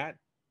like matte.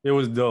 It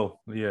was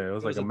dull. Yeah, it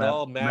was like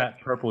a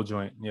matte purple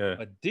joint. Yeah.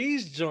 But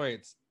these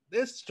joints,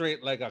 this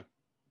straight like a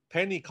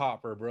penny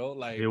copper, bro.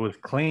 Like it was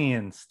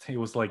cleansed. It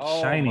was like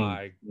shiny. Oh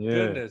my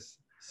goodness.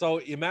 So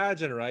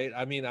imagine, right?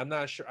 I mean, I'm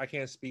not sure, I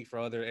can't speak for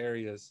other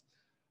areas,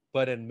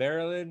 but in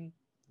Maryland,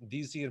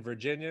 DC, and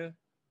Virginia,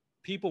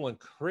 people went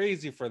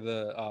crazy for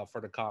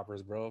the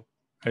coppers, bro.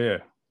 Yeah,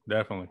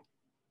 definitely.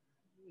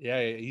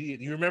 Yeah,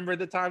 you remember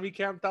the time we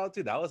camped out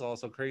too? That was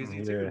also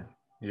crazy too.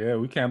 Yeah,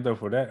 we camped out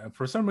for that.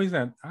 For some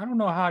reason, I don't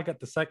know how I got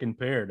the second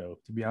pair though.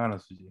 To be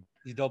honest with you,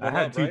 you doubled I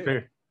had up, two right?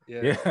 pairs.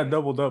 Yeah, I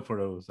doubled up for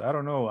those. I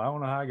don't know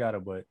how I got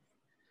it, but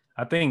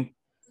I think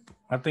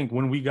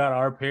when we got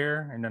our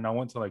pair, and then I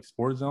went to like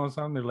Sports Zone or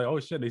something, they're like, oh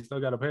shit, they still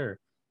got a pair.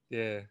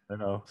 Yeah.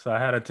 So I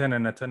had a 10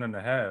 and a 10 and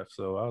a half.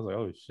 So I was like,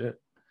 oh shit.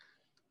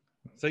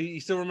 So you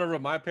still remember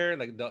my pair?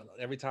 Like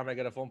every time I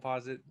get a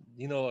Foamposite,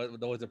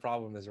 what the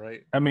problem is,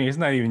 right? I mean, it's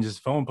not even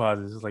just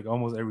Foamposites. It's like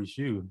almost every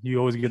shoe. You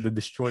always get the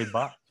destroyed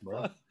box,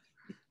 bro.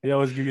 They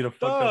always give you the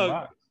fucked up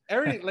box.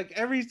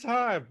 Every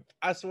time,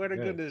 I swear to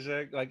goodness,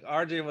 like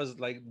RJ was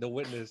like the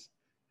witness.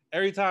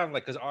 Every time,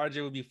 like, because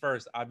RJ would be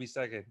first, I'd be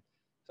second.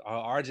 So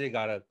RJ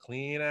got a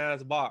clean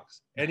ass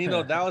box, and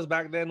that was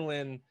back then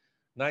when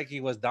Nike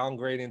was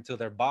downgrading to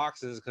their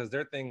boxes, because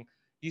their thing,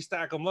 you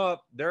stack them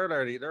up, they're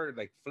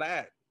like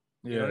flat.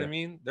 You know what I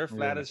mean? They're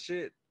flat as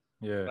shit.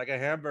 Yeah, like a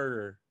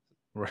hamburger.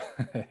 Right.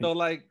 So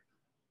like,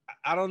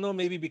 I don't know,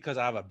 maybe because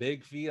I have a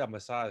big feet, I'm a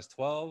size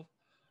 12.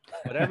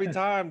 But every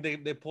time they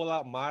pull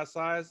out my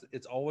size,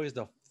 it's always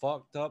the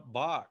fucked up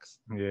box.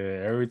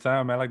 Yeah, every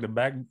time, man. Like the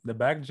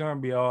back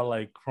joint be all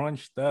like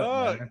crunched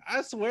up. Man.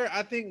 I swear,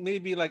 I think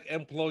maybe like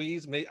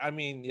employees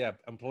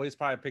employees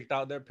probably picked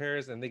out their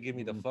pairs and they give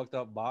me the fucked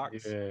up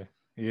box.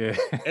 Yeah.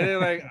 And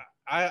then like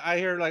I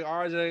hear like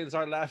RJ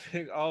start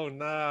laughing. Oh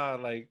nah,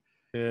 like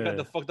you got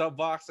the fucked up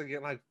box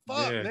again. Like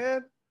fuck,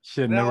 man.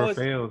 Shit And I never always,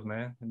 fails,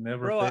 man. It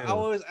never bro, I fails.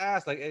 always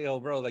ask like, hey, yo,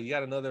 bro, like you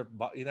got another,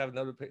 you have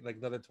another, like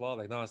another 12.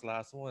 Like, no, it's the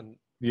last one.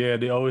 Yeah,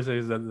 they always say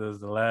that is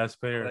the last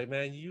I'm pair. like,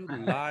 man, you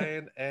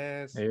lying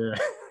ass. Yeah.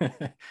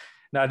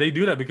 Now they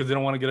do that because they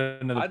don't want to get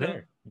another I know,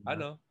 pair. You I know?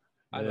 know,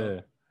 I know.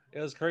 Yeah.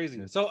 It was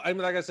crazy. So I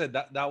mean, like I said,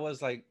 that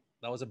was like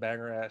that was a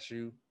banger ass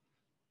shoe.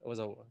 It was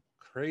a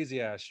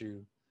crazy ass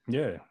shoe.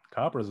 Yeah.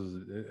 Coppers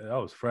that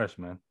was fresh,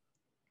 man.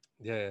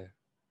 Yeah.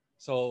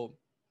 So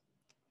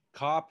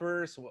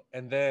coppers,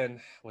 and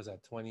then was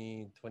that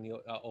 2020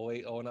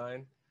 08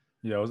 09?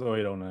 Yeah, it was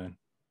 0809.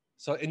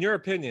 So in your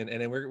opinion,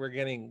 and then we're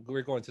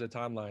going to the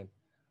timeline.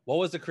 What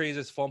was the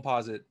craziest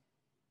Foamposite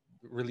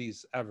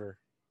release ever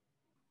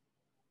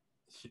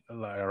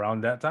Like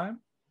around that time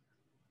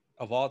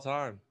of all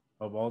time?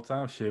 of all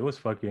time, shit, it was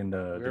fucking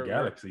the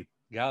Galaxy.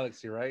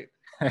 Galaxy, right?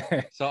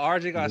 So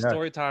RJ got Yeah.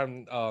 story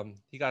time.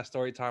 He got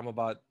story time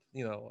about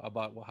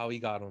about how he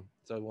got him.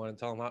 So you want to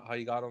tell him how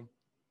you got him?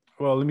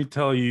 Well, let me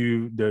tell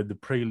you the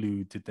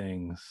prelude to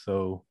things.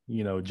 So,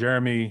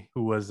 Jeremy,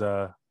 who was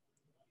our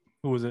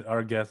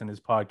guest in his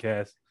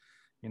podcast,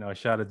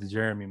 shout out to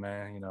Jeremy,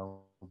 man,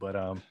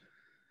 but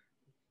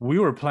we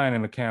were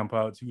planning to camp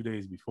out 2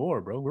 days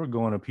before, bro. We were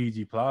going to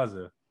PG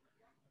Plaza,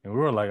 and we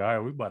were like, all right,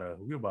 we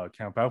about to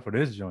camp out for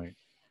this joint.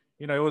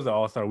 It was an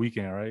all-star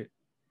weekend, right?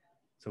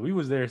 So we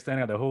was there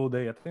standing out the whole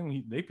day. I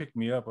think they picked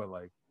me up at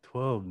like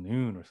 12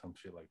 noon or some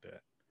shit like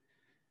that.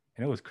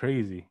 And it was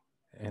crazy.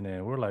 And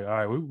then we're like, all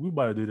right, we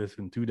about to do this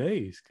in 2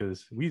 days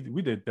because we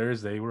did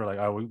Thursday. We're like,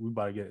 all right, we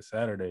about to get it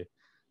Saturday.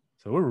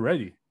 So we're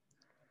ready,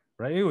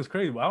 right? It was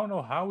crazy. I don't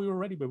know how we were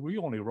ready, but we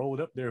only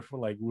rolled up there for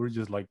like, we were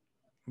just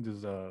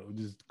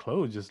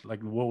clothes, just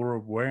like what we were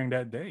wearing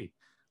that day.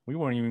 We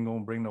weren't even going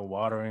to bring no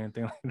water or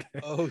anything like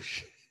that. Oh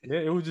shit. Yeah,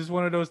 it was just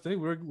one of those things.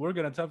 We're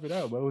going to tough it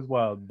out, but it was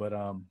wild. But,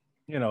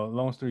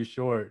 long story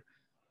short,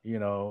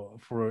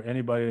 for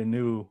anybody that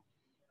knew,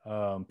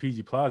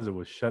 PG Plaza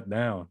was shut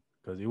down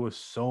because it was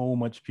so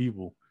much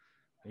people.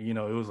 It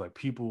was like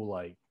people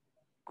like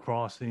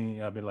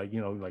crossing. I mean, like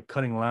like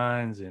cutting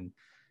lines, and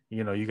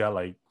you got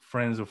like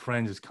friends of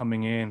friends just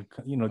coming in.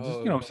 Just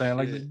what I'm saying,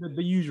 like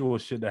the usual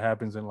shit that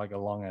happens in like a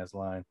long ass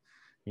line.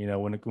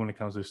 When it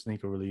comes to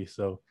sneaker release.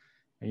 So,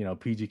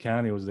 PG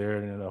County was there,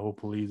 and the whole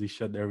police, they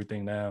shut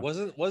everything down.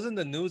 Wasn't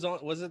the news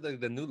on? Was it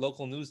the new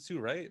local news too?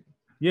 Right?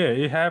 Yeah,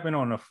 it happened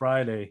on a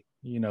Friday.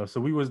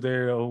 So we was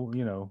there.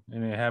 And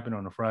it happened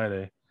on a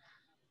Friday,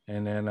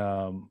 and then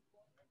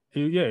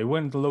it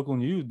went into local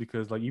news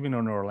because like even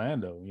in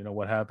Orlando,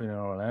 what happened in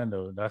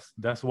Orlando,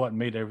 that's what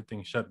made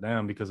everything shut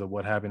down because of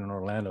what happened in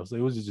Orlando. So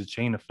it was just a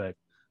chain effect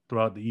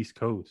throughout the East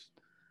Coast,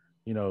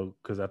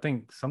 because I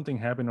think something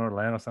happened in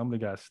Orlando,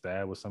 somebody got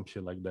stabbed or some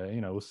shit like that.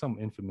 It was some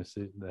infamous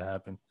shit that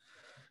happened.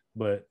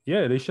 But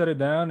yeah, they shut it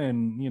down,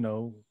 and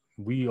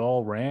we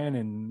all ran,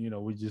 and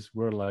we just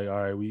were like,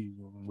 all right,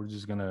 we're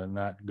just gonna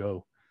not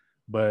go.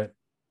 But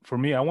for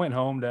me, I went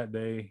home that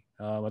day.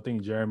 I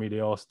think Jeremy,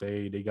 they all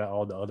stayed. They got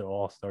all the other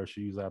all-star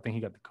shoes. I think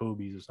he got the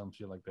Kobe's or some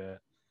shit like that.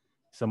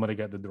 Somebody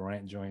got the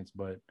Durant joints.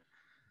 But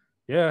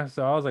yeah,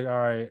 so I was like, all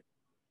right.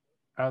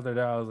 After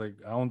that, I was like,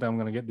 I don't think I'm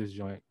gonna get this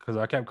joint because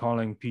I kept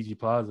calling PG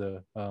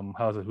Plaza,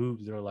 House of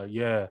Hoops. They were like,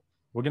 yeah,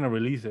 we're gonna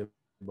release it,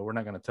 but we're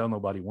not gonna tell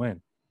nobody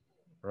when,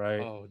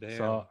 right? Oh damn.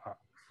 So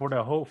for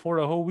the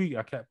whole week,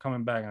 I kept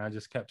coming back, and I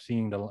just kept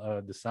seeing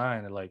the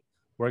sign that like,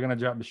 we're gonna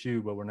drop the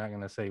shoe, but we're not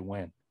gonna say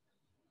when.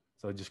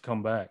 So just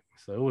come back.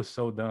 So it was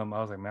so dumb.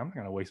 I was like, man, I'm not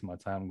gonna waste my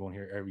time going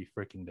here every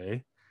freaking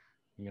day,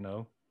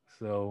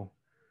 So,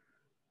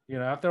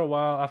 after a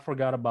while, I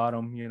forgot about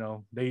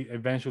them. They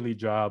eventually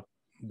dropped.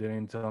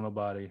 Didn't tell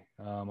nobody.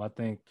 I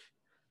think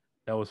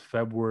that was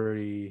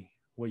February.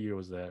 What year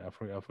was that? I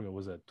forgot.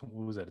 Was that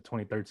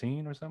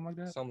 2013 or something like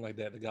that? Something like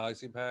that. The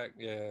Galaxy Pack.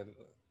 Yeah.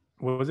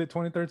 Was it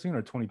 2013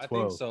 or 2012?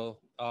 I think so.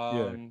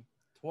 Yeah.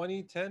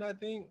 2010, I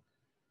think.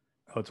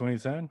 Oh,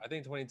 2010? I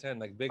think 2010,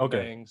 like Big Okay.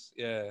 Bangs.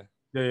 Yeah.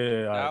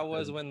 Yeah. That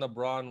was when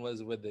LeBron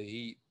was with the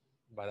Heat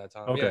by that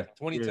time. Okay. Yeah,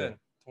 2010. Yeah.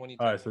 2010.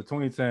 All right, so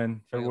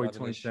 2010, February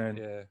 2011-ish.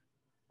 2010.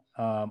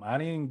 Yeah. I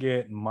didn't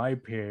get my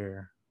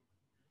pair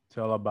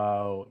till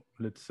about,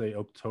 let's say,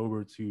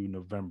 October to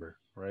November,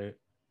 right?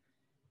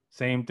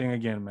 Same thing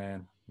again,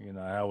 man.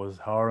 I was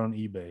hard on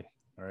eBay,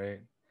 right?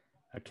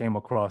 I came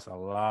across a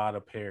lot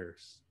of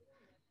pairs,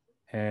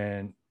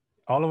 and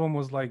all of them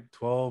was like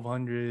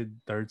 1,200,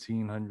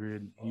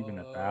 1,300, even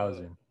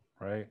 1,000,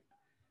 right?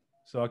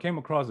 So I came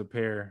across a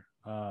pair.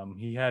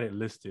 He had it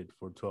listed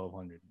for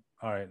 1,200.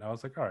 All right, I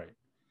was like, all right,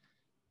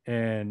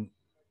 and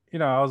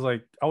I was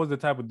the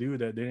type of dude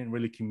that didn't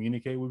really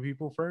communicate with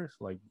people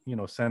first, like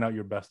send out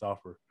your best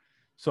offer.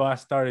 So I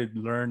started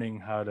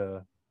learning how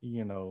to,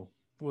 what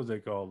was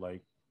it called,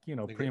 like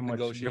pretty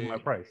much give my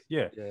price,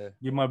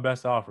 give my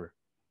best offer,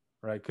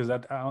 right? Because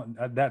at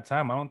that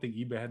time, I don't think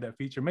eBay had that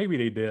feature. Maybe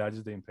they did. I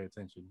just didn't pay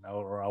attention,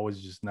 or I was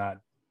just not.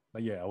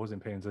 Like, I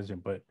wasn't paying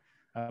attention. But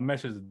I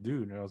messaged the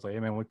dude, and I was like, "Hey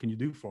man, what can you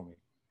do for me?"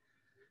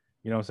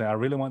 What I'm saying? I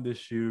really want this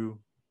shoe.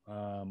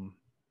 I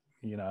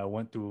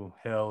went through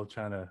hell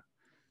trying to,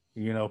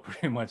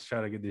 pretty much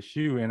try to get this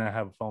shoe, and I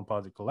have a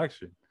Foamposite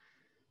collection.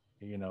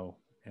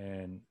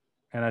 and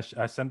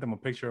I sent him a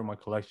picture of my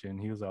collection.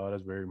 He was like, "Oh,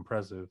 that's very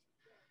impressive."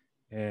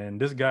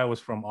 And this guy was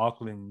from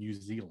Auckland, New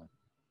Zealand.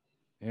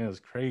 It was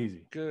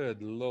crazy.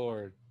 Good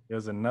Lord. It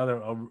was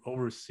another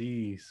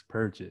overseas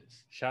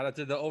purchase. Shout out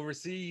to the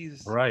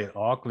overseas. Right,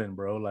 Auckland,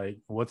 bro. Like,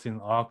 what's in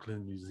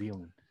Auckland, New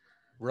Zealand?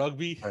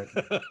 Rugby. Right.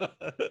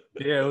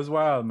 Yeah, it was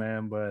wild,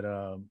 man. But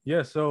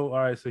yeah. So all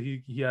right, so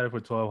he had it for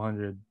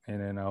 1,200,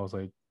 and then I was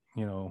like,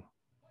 you know,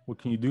 what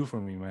can you do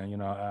for me, man? You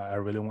know, I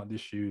really want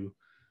this shoe,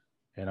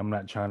 and I'm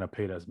not trying to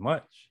pay that as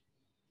much.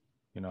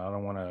 You know, I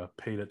don't want to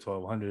pay that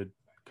 1,200.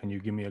 Can you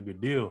give me a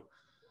good deal?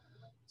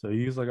 So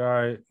he was like, all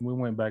right. We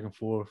went back and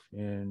forth,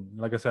 and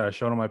like I said, I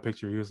showed him my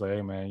picture. He was like,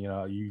 hey, man, you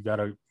know, you got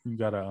a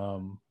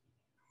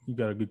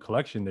good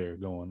collection there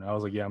going. I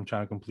was like, yeah, I'm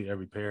trying to complete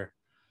every pair.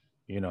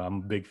 You know, I'm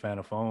a big fan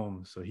of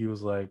foam. So he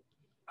was like,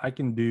 I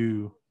can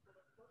do,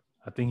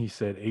 I think he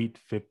said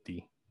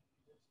 850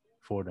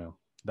 for them.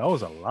 That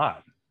was a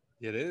lot.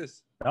 It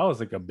is. That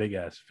was like a big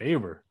ass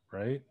favor,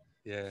 right?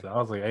 Yeah. So I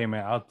was like, hey,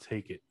 man, I'll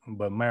take it.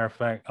 But matter of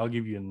fact, I'll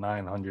give you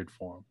 900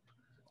 for them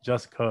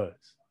just because.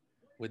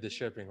 With the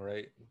shipping,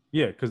 right?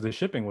 Yeah, because the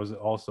shipping was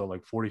also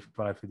like $45,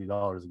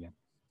 $50 again.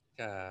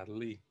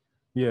 Golly.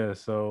 Yeah,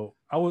 so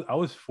I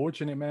was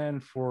fortunate, man,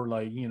 for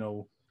like, you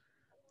know,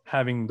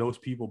 having those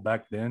people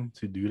back then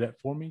to do that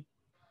for me.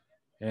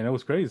 And it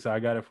was crazy. So I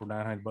got it for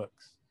 $900,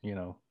 you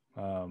know.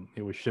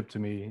 It was shipped to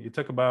me. It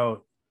took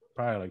about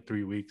probably like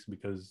 3 weeks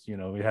because, you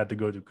know, it had to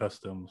go through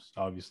customs,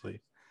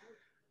 obviously.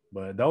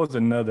 But that was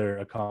another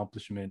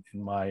accomplishment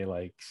in my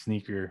like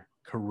sneaker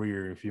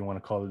career, if you want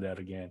to call it that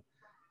again.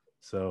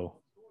 So,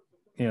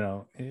 you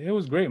know, it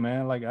was great,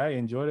 man. Like I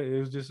enjoyed it. It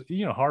was just,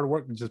 you know, hard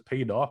work just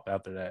paid off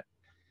after that.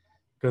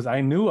 Because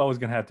I knew I was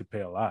going to have to pay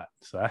a lot.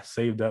 So I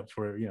saved up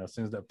for, you know,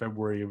 since that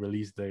February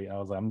release date, I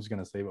was like, I'm just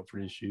going to save up for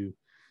this shoe,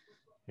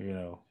 you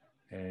know.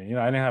 And, you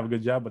know, I didn't have a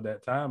good job at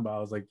that time, but I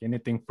was like,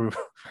 anything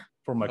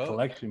for my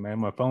collection, man,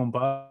 my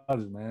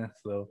Foamposite, man.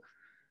 So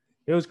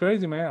it was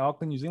crazy, man.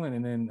 Auckland, New Zealand.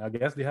 And then I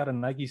guess they had a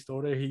Nike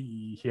store there.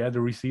 He had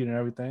the receipt and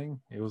everything.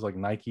 It was like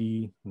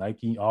Nike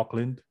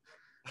Auckland,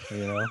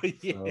 you know.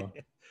 Yeah. So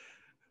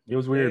it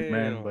was weird, Damn.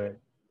 man. But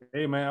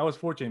hey, man, I was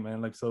fortunate,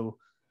 man. Like, so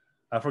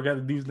I forgot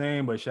the dude's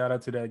name, but shout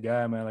out to that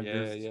guy, man. Like,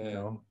 you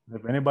know,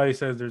 if anybody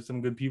says there's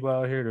some good people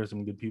out here, there's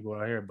some good people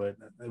out here. But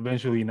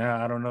eventually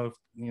now, I don't know if,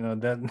 you know,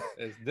 that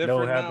it's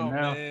different happen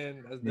now,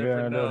 man. It's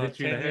different now. 10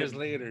 years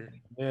later.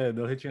 Yeah,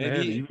 they'll hit you in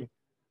the head.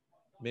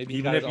 Maybe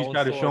even if you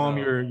try to show them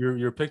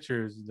your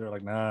pictures, they're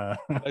like, nah.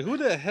 Like, who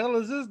the hell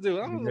is this dude?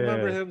 I don't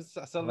remember him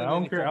selling. I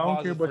don't care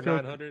about your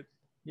 900.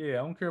 Yeah,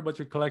 I don't care about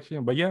your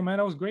collection. But yeah, man,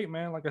 that was great,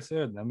 man. Like I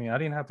said, I mean, I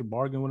didn't have to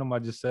bargain with him. I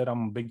just said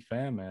I'm a big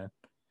fan, man.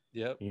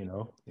 Yep. You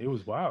know, it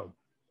was wild.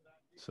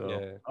 So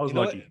yeah. I was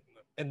lucky.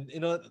 And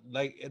you know,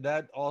 like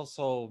that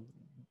also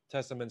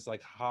testaments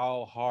like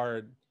how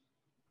hard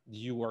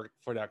you worked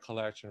for that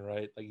collection,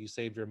 right? Like you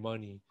saved your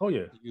money. Oh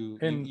yeah. You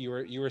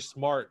were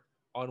smart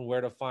on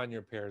where to find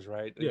your pairs,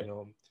 right? Yeah. You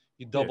know,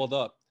 you doubled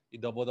up. You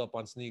doubled up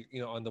on sneak,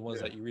 you know, on the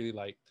ones that you really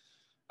like.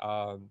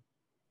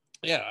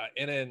 Yeah,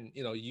 and then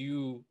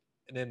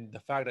then the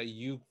fact that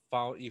you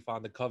found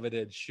the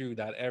coveted shoe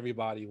that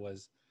everybody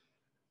was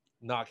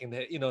knocking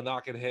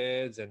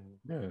heads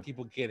and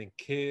people getting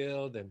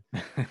killed and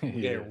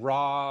getting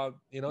robbed.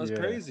 You know, it's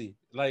crazy.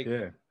 Like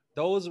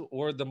those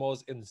were the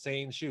most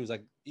insane shoes.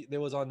 Like it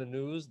was on the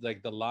news,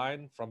 like the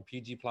line from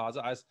PG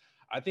Plaza.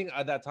 I think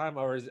at that time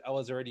I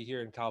was already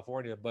here in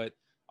California, but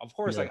of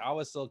course, like I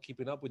was still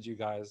keeping up with you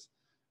guys.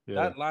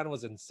 That line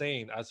was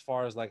insane as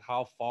far as like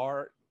how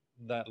far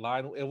that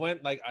line it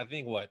went. Like I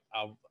think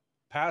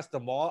past the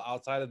mall,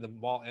 outside of the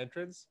mall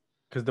entrance.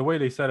 Because the way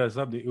they set us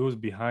up, it was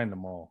behind the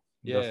mall.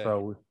 Yeah. That's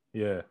how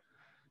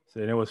So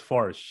it was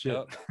far as shit.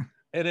 Yep.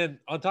 And then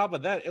on top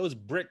of that, it was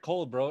brick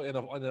cold, bro.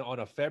 On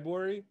a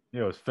February.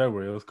 Yeah, it was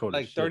February. It was cold.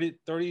 Like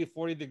 30,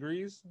 40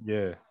 degrees.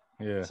 Yeah.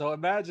 Yeah. So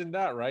imagine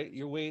that, right?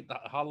 You wait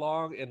how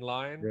long in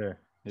line? Yeah.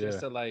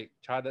 Just to like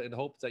try to in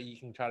hopes that you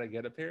can try to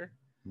get a pair.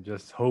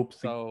 Just hopes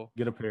to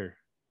get a pair.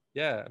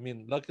 Yeah. I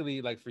mean,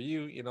 luckily, like for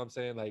you, you know what I'm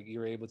saying? Like you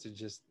were able to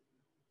just,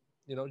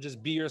 you know,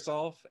 just be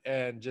yourself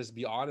and just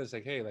be honest.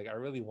 Like, hey, like I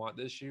really want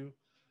this shoe.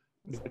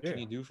 What can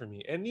you do for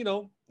me? And you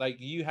know, like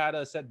you had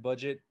a set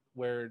budget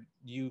where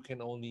you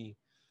can only,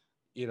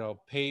 you know,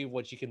 pay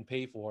what you can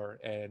pay for,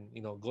 and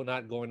you know,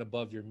 not going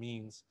above your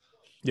means.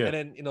 Yeah. And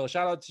then, you know,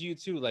 shout out to you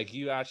too. Like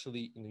you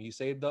actually, you know, you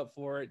saved up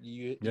for it.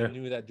 You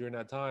knew that during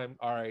that time.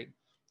 All right,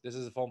 this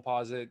is a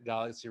Foamposite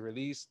Galaxy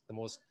release, the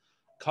most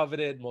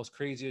coveted, most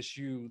craziest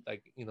shoe,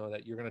 like, you know,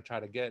 that you're gonna try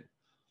to get.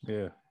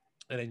 Yeah.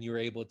 And then you were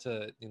able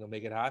to, you know,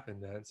 make it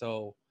happen, man.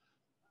 So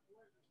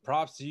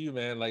props to you,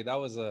 man. Like that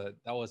was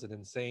an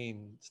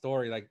insane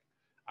story. Like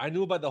I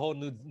knew about the whole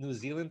New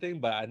Zealand thing,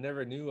 but I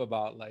never knew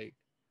about like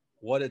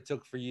what it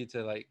took for you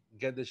to like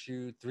get the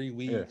shoe 3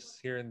 weeks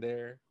here and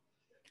there.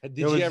 Did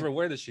you ever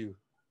wear the shoe?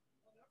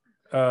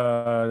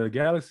 The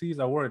Galaxies,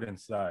 I wore it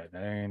inside.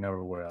 I ain't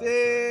never wear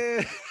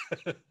it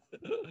outside.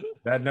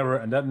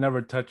 that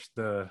never touched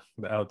the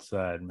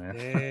outside, man.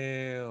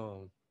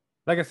 Damn.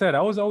 Like I said,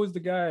 I was always the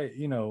guy,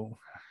 you know,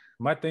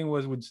 my thing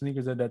was with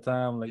sneakers at that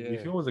time, like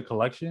if it was a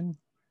collection,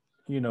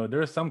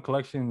 there's some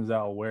collections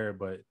I'll wear,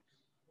 but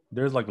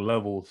there's like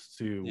levels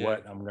to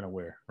what I'm gonna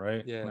wear,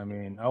 right? Yeah. I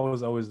mean, I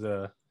was always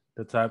the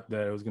type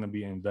that it was gonna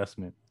be an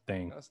investment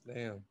thing. That's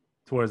damn.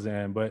 Towards the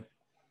end, but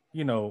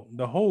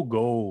the whole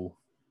goal,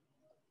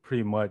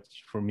 pretty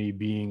much for me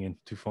being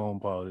into foam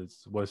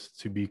posits, was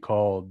to be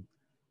called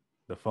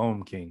the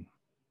Foam King.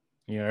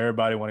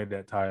 Everybody wanted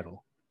that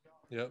title.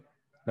 Yep.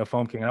 The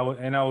Foam King. I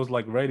was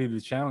like ready to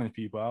challenge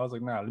people. I was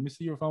like, nah, let me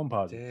see your foam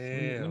posits.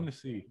 Let me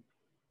see.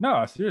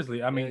 No,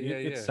 seriously. I mean,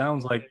 it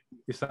sounds like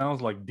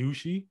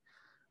douchey,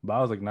 but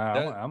I was like, nah,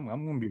 I'm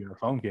gonna be the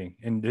Foam King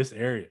in this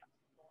area,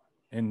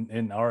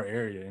 in our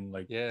area, in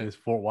like this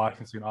Fort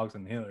Washington,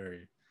 Oxon Hill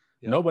area.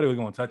 Yep. Nobody was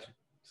gonna touch it.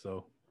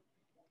 So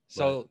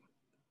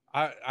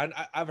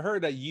I've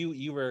heard that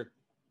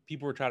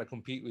people were trying to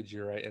compete with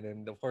you, right? And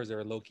then of course they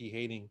were low key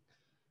hating.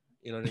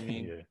 You know what I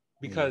mean?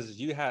 Because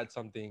you had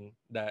something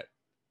that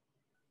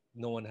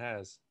no one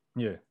has.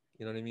 Yeah.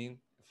 You know what I mean?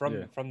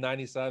 From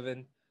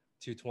 97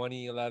 to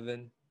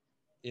 2011,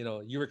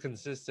 you were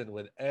consistent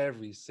with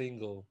every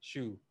single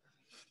shoe.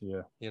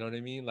 Yeah. You know what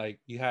I mean? Like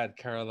you had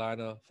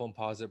Carolina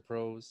Foamposite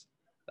Pros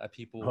that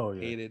people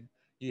hated.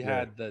 You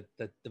had the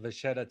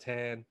Vachetta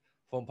Tan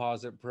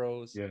Foamposite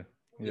Pros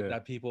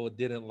that people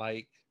didn't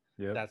like.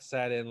 Yeah. That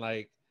sat in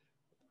like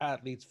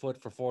athlete's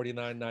foot for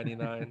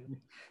 $49.99.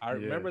 I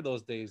remember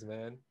those days,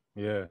 man.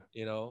 Yeah.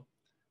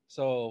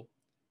 So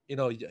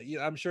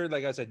I'm sure,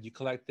 like I said, you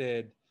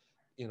collected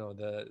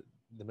the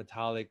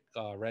metallic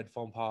red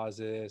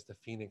Foamposites, the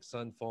Phoenix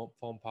Sun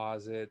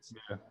Foamposites,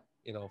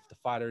 the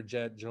fighter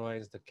jet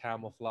joints, the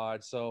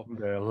camouflage, so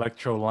the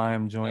electro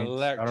lime joints.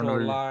 I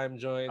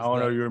don't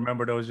know you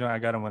remember those joints. I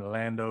got them with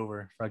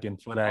Landover, fucking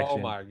foot action. Oh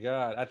my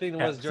god, I think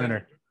it was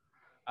during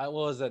what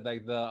was it,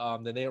 like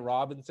the Nate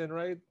Robinson,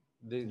 right?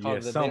 They call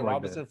it the Nate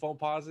Robinson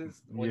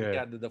Foamposites when he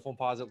had the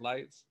Foamposite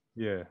lights.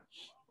 Yeah.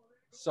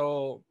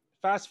 So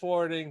fast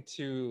forwarding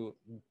to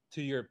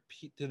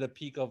the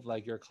peak of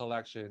like your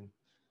collection,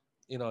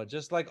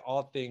 just like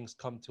all things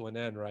come to an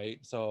end, right?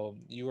 So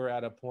you were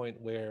at a point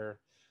where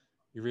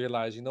you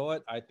realize, you know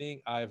what? I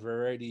think I've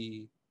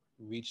already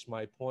reached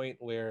my point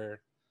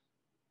where,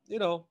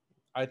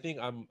 I think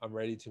I'm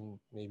ready to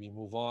maybe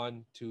move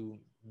on to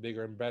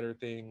bigger and better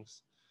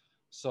things.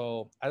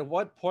 So at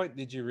what point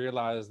did you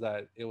realize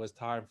that it was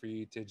time for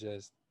you to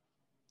just,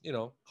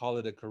 call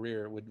it a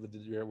career with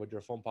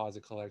your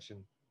Foamposite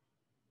collection?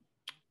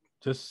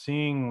 Just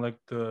seeing like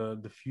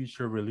the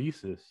future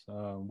releases.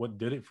 What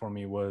did it for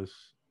me was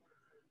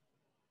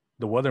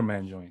the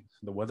Weatherman joints,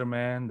 the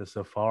Weatherman, the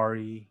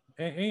Safari,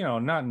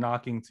 and not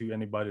knocking to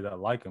anybody that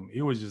like them.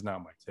 It was just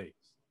not my taste.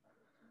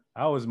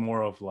 I was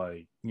more of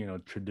like,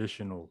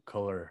 traditional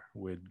color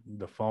with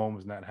the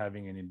foams not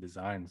having any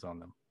designs on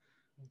them.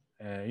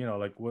 And,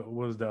 like what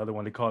was the other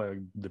one? They call it like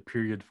the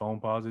period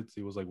Foamposites.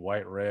 It was like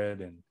white, red,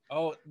 and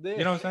you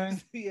know what I'm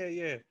saying?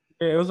 Yeah.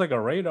 It was like a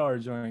radar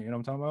joint. You know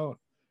what I'm talking about?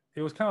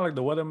 It was kind of like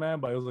the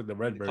Weatherman, but it was like the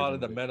red version. They call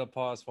it the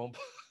menopause foam.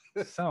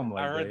 Something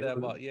like I heard that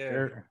about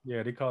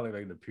they call it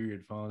like the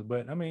period phones.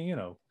 But I mean,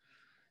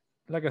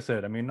 like I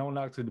said, I mean, no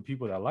knock to the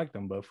people that like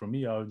them, but for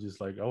me, I was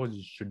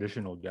just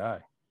traditional guy,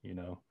 and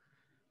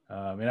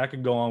I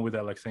could go on with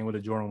that, like same with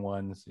the Jordan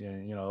ones,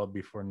 and that'll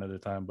be for another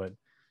time. But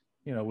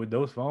with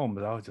those foams,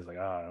 I was just like,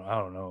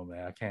 I don't know,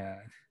 man, I can't.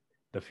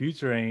 The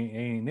future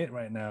ain't it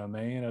right now,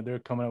 man. They're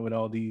coming up with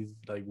all these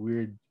like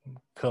weird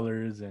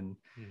colors, and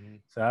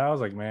so I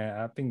was like, man,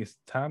 I think it's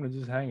time to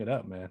just hang it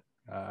up, man.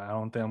 I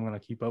don't think I'm gonna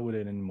keep up with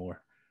it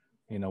anymore.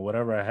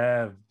 Whatever I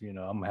have,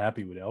 I'm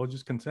happy with it. I was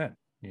just content,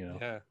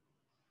 Yeah.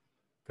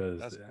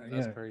 Because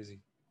that's crazy.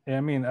 Yeah,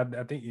 I mean,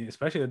 I think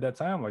especially at that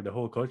time, like the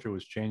whole culture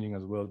was changing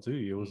as well too.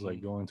 It was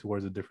like going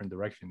towards a different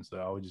direction. So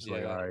I was just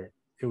like, all right,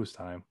 it was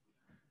time.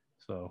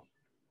 So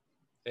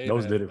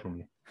those did it for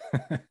me.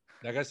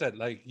 Like I said,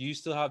 like you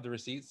still have the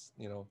receipts,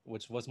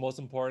 which was most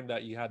important,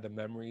 that you had the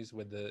memories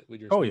with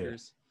your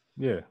sneakers.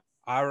 Yeah.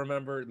 I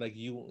remember like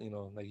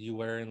you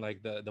wearing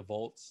like the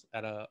Volts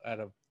at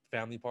a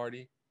family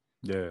party.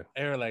 Yeah.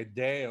 And you're like,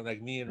 damn,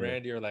 like me and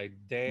Randy are like,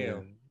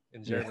 damn.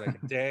 And Jared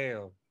like,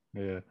 damn.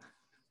 Yeah.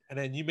 And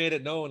then you made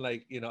it known,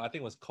 like, I think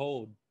it was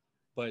cold,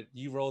 but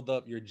you rolled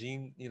up your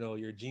jean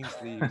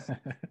sleeves.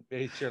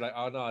 Made sure like,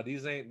 oh no,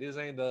 these ain't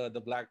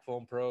the Black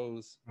Foam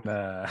Pros.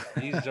 Nah.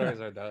 These joints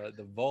are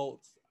the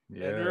Volts.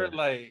 Yeah. And you're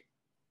like,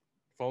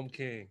 Foam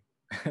King.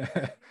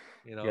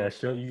 Yeah,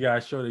 you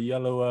guys show the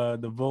yellow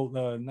the Volt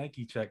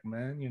Nike check,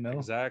 man.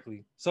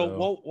 Exactly. So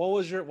what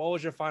was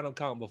your final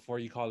count before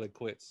you call it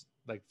quits?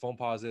 Like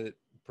Foamposite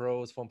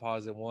Pros,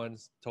 Foamposite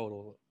Ones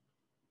total.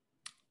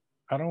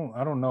 I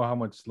don't know how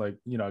much, like,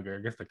 I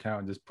guess the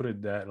count, just put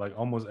it that like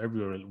almost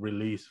every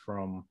release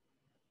from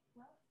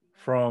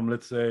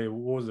let's say,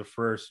 what was the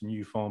first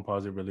new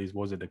Foamposite release?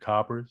 Was it the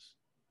Coppers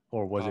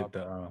or was it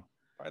the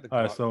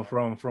so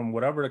from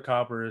whatever the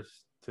Coppers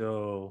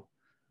till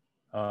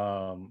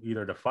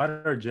either the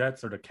fighter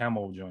jets or the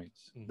camo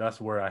joints. That's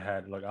where I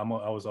had like I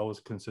was always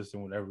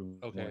consistent with every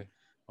one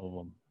of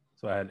them.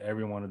 So I had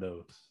every one of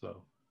those.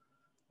 So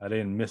I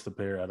didn't miss a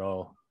pair at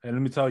all. And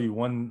let me tell you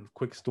one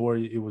quick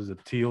story. It was the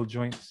teal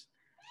joints,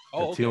 the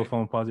Oh, teal okay.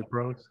 Foamposite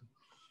Pros.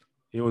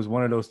 It was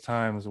one of those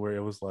times where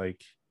it was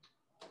like,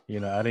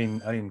 I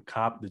didn't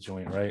cop the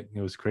joint, right?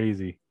 It was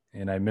crazy,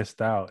 and I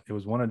missed out. It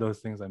was one of those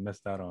things I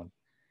missed out on,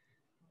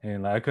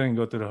 and like, I couldn't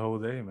go through the whole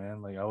day,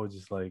 man. Like I was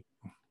just like,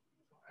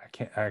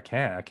 I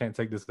can't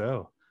take this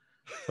L.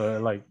 So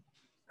like,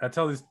 I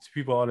tell this to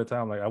people all the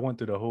time. Like I went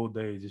through the whole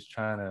day just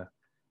trying to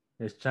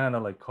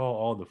like call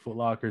all the Foot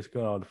Lockers,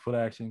 call all the Foot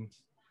Actions,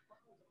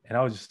 and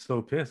I was just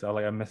so pissed.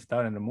 I missed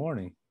out in the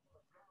morning.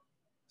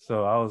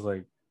 So I was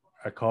like,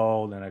 I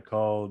called and I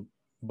called.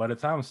 By the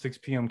time 6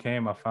 p.m.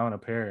 came, I found a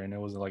pair, and it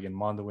was like in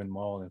Mondawin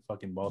Mall in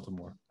fucking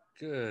Baltimore.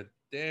 Good.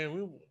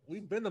 Damn,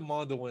 we've been to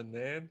Mondawin,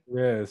 man.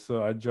 Yeah,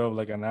 so I drove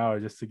like an hour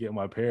just to get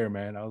my pair,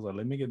 man. I was like,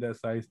 let me get that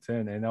size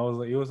 10. And I was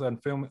like, it was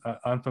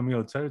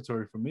unfamiliar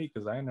territory for me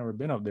because I ain't never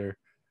been up there.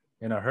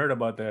 And I heard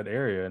about that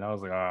area, and I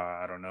was like,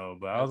 I don't know.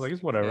 But I was like,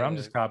 it's whatever. I'm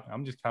just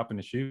copping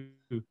the shoe,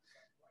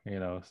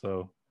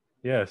 So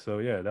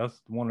yeah,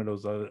 that's one of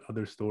those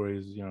other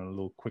stories, a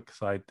little quick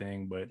side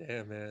thing. But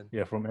Damn, man.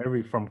 yeah,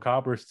 from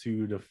coppers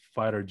to the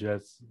fighter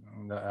jets,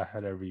 I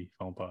had every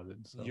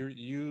Foamposite. So.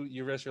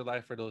 You risk your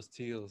life for those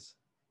teals.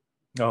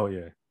 Oh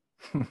yeah,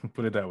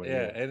 put it that way.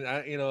 Yeah,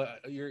 Yeah.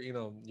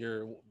 and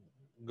your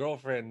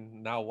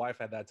girlfriend, now wife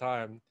at that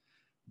time,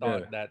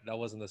 thought that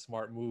wasn't a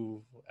smart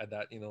move. At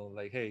that,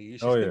 like, hey, you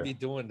shouldn't be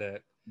doing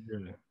that.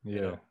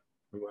 Yeah.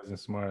 It wasn't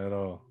smart at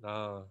all.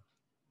 Nah.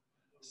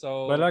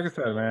 So, but like I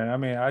said, man, I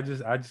mean, I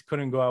just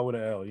couldn't go out with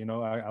an L.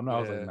 I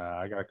was like, Yeah. nah,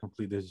 I gotta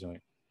complete this joint.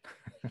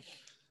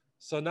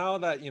 So now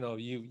that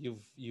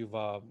you've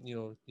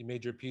you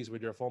made your peace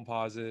with your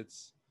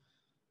Foamposites,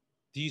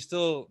 do you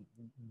still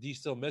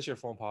miss your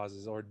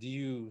Foamposites, or do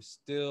you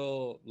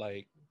still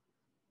do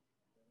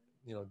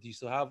you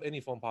still have any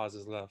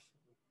Foamposites left?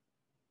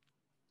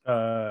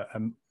 I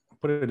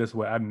put it this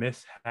way: I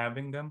miss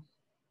having them,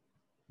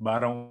 but I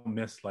don't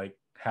miss like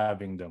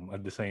having them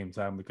at the same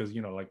time because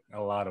like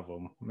a lot of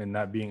them and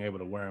not being able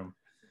to wear them.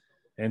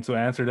 And to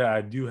answer that,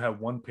 I do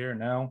have one pair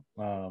now.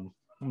 I'm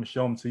gonna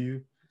show them to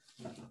you.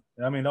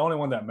 I mean, the only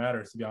one that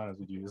matters, to be honest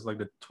with you, is like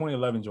the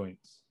 2011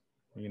 joints.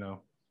 I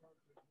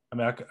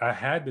mean, I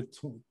had the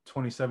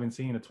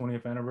 2017, the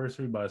 20th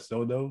anniversary, but I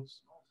sold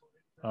those.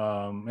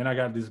 And I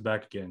got this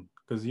back again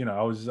because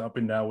I was just up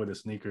and down with a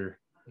sneaker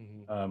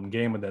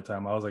game at that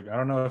time. I was like, I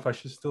don't know if I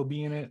should still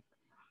be in it,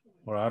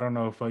 or I don't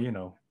know if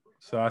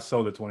So I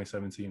sold the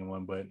 2017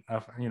 one, but I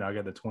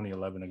got the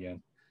 2011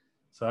 again.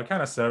 So I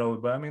kind of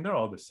settled, but I mean, they're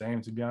all the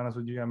same, to be honest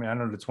with you. I mean, I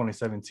know the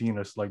 2017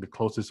 is like the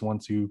closest one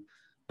to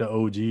the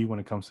OG when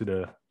it comes to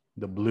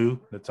the blue,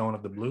 the tone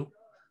of the blue.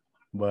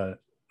 But,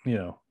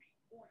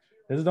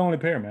 this is the only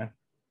pair, man.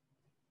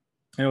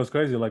 And it was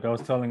crazy. Like I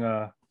was telling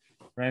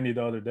Randy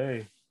the other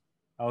day,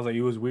 I was like,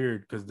 it was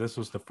weird because this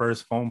was the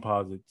first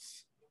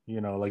Foamposites,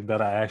 like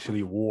that I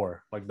actually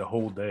wore like the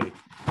whole day.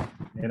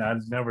 And I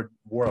never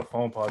wore a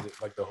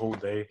Foamposite like the whole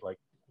day, like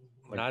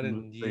not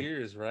in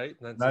years, right?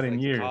 Not in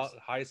years.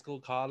 High school,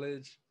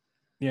 college.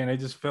 Yeah, and it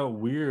just felt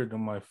weird on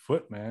my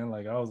foot, man.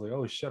 Like I was like,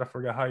 oh shit, I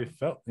forgot how it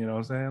felt. You know what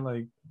I'm saying?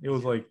 Like it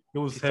was heavy.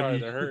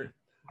 Started to hurt.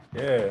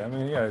 Yeah, I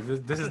mean, yeah.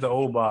 This is the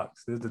old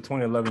box. This is the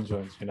 2011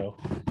 joints.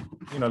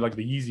 Like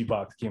the Yeezy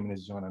box came in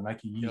this joint, a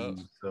Nike Yeezy.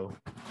 Yep. So,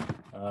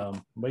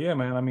 but yeah,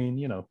 man. I mean,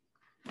 the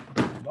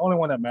only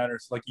one that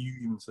matters, like you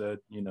even said,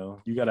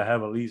 you got to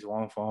have at least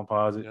one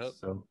Foamposite. Yep.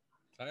 So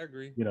I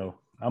agree.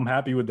 I'm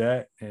happy with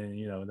that,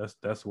 and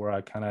that's where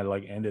I kind of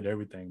like ended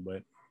everything.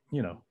 But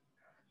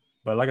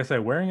but like I said,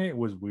 wearing it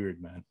was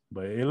weird, man.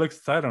 But it looks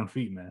tight on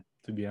feet, man.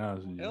 To be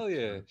honest with you. Hell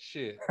yeah,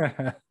 shit,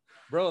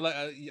 bro. Like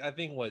I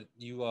think I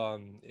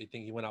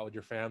think you went out with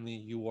your family.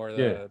 You wore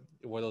those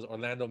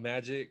Orlando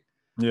Magic,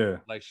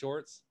 like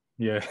shorts.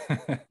 Yeah,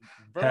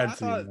 bro. I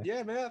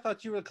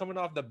thought you were coming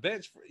off the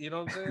bench. You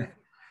know what I'm saying?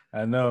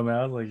 I know, man.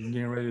 I was like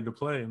getting ready to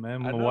play,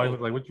 man. My wife was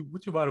like, "What you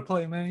about to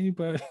play, man? You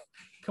better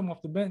come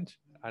off the bench."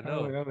 I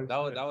know.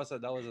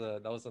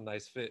 That was a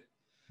nice fit.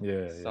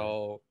 Yeah.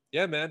 So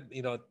yeah, man.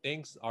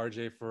 Thanks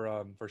RJ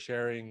for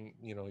sharing.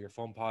 Your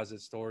Foamposite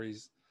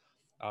stories.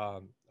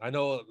 I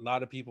know a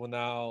lot of people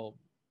now.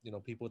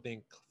 People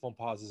think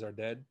Foamposites are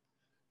dead,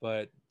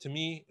 but to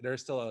me,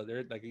 there's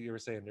like you were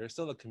saying, there's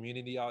still a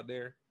community out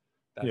there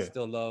that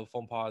still love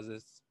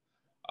Foamposites.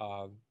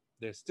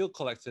 They're still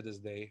collect to this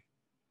day.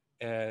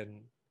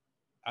 And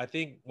I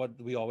think what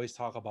we always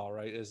talk about,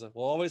 right, is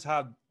we'll always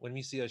have, when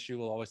we see a shoe,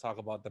 we'll always talk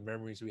about the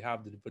memories we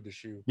have with the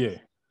shoe. Yeah.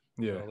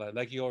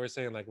 Like you always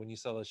saying, like when you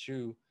sell a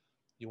shoe,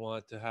 you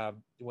want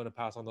to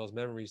pass on those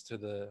memories to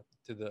the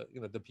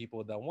the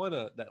people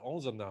that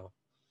owns them now.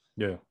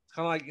 Yeah. It's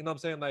kind of like, what I'm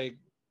saying,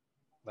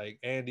 like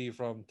Andy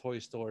from Toy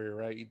Story,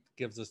 right? He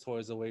gives his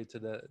toys away to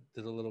the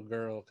little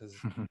girl because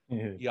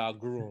he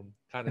outgrew them,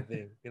 kind of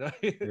thing.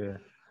 Yeah.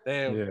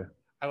 Damn. Yeah.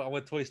 I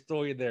went Toy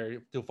Story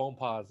there to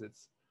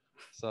Foamposites.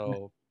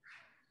 So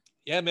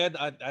yeah, man,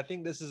 I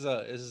think this is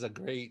a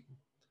great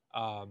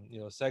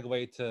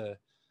segue to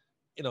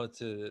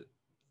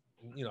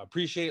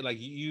appreciate like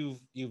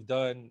you've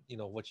done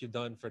what you've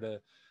done for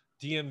the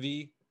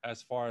DMV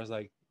as far as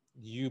like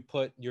you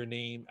put your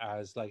name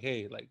as like,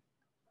 hey, like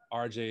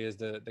RJ is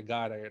the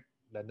guy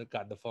that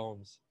got the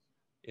foams,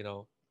 you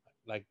know,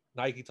 like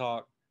Nike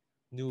Talk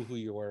knew who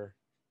you were,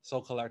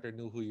 Soul Collector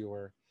knew who you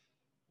were,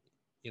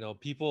 you know,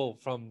 people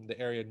from the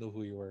area knew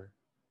who you were,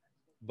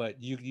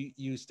 but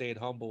you stayed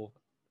humble.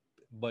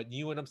 But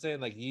you know what I'm saying?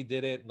 Like you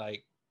did it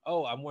like,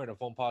 oh, I'm wearing a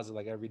foam posit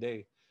like every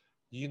day.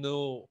 You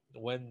knew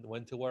when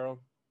to wear them,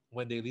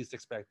 when they least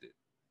expect it.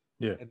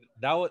 Yeah. And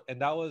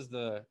that was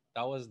the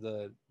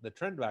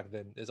trend back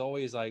then. It's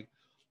always like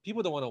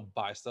people don't want to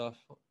buy stuff,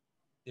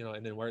 you know,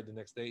 and then wear it the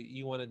next day.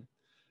 You want to,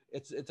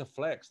 it's a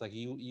flex. Like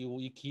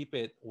you keep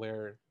it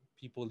where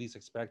people least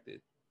expect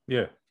it.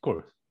 Yeah, of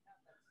course.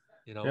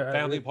 You know, Yeah,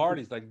 family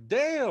parties. Like,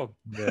 damn.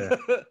 yeah,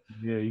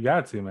 yeah. You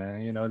got to,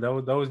 man. You know,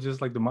 that was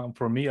just like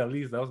for me at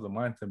least. That was the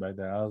mindset back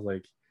then. I was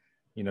like,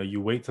 you know, you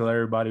wait till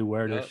everybody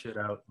wear their Yep. shit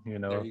out, you There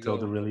know, you till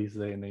the go. release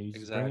day, and then you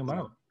just bring them Exactly.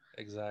 out.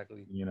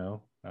 Exactly. You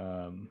know,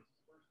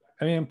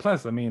 I mean,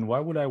 plus, I mean, why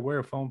would I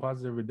wear foam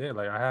posits every day?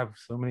 Like, I have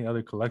so many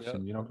other collections.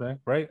 Yep. You know what I'm saying?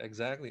 Right?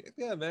 Exactly.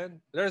 Yeah,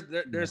 man. There's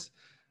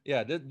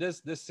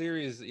this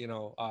series, you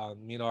know,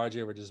 me and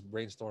RJ were just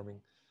brainstorming.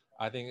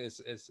 I think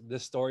it's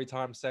this story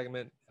time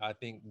segment. I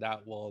think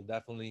that will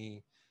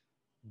definitely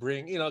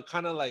bring, you know,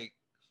 kind of like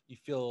you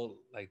feel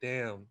like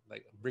damn,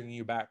 like bringing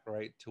you back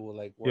right to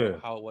like where Yeah.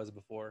 how it was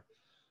before.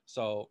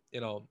 So,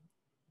 you know,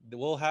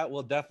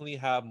 we'll definitely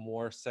have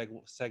more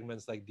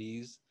segments like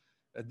these,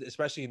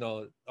 especially, you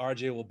know,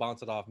 RJ will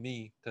bounce it off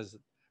me because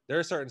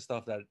there's certain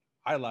stuff that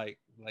I like,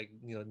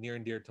 you know, near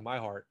and dear to my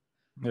heart,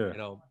 Yeah. you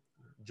know,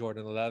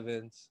 Jordan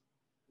 11s,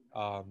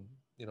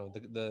 you know,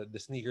 the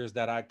sneakers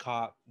that I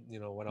caught, you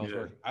know, when I was Yeah.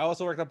 working. I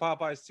also worked at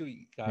Popeyes too,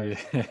 Yeah.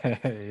 guys.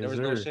 There Yes, was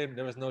no sir. shame.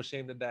 There was no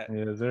shame to that,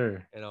 Yes,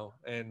 sir. you know.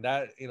 And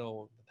that, you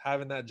know,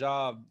 having that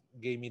job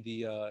gave me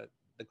the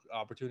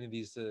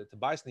opportunities to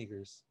buy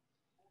sneakers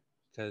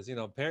because, you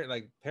know,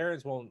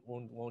 parents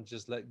won't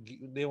just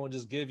they won't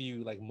just give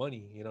you like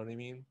money. You know what I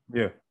mean?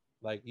 Yeah.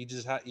 Like you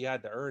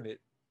had to earn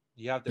it.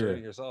 You have to earn Yeah.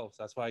 it yourself.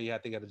 That's why you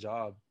have to get a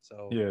job.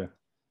 So Yeah.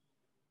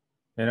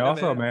 And yeah,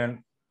 also, man.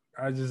 man,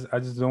 I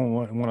just don't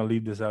want to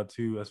leave this out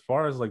too. As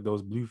far as like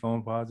those blue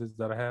foam posits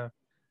that I have,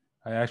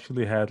 I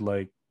actually had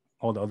like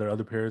all the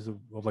other pairs of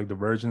like the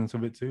versions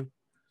of it too.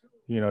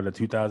 You know, the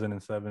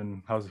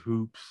 2007 House of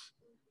Hoops,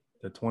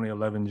 the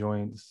 2011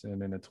 joints,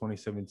 and then the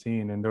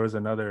 2017. And there was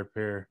another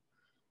pair.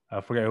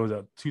 I forget, it was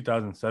a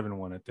 2007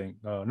 one, I think.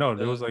 No,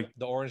 there was like,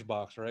 The orange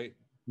box, right?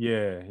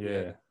 yeah, Yeah.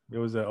 yeah. There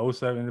was a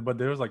 '07, but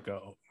there was like a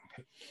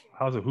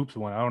House of Hoops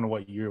one. I don't know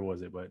what year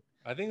was it, but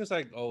I think it's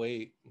like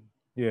 '08.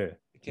 yeah,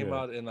 It came yeah,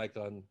 out in like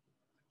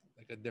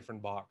a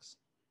different box.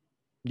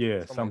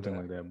 yeah, Something like something that.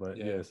 like that. But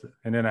Yeah. yes,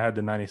 and then I had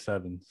the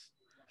 '97s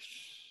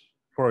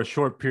for a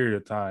short period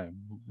of time,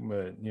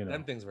 but you know,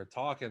 Them things were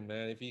talking,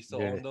 man. If you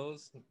still yeah, own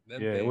those,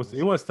 them yeah, things.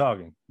 it was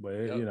talking, but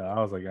Yep. you know,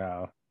 I was like,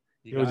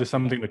 You it was got just to.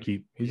 something to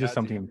keep. It's You just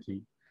had to. something to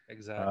keep.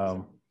 Exactly.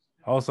 Um,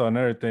 Also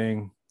another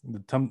thing,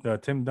 the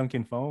Tim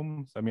Duncan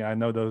foams. I mean, I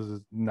know those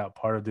is not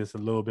part of this a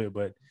little bit,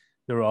 but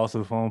they were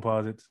also foam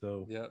posits,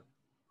 so Yep.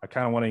 I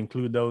kind of want to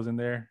include those in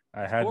there.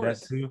 I Of had that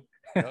course. too.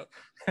 Yep.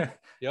 I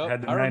Yep.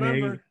 had the I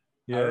 98. remember.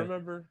 I Yeah,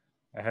 remember.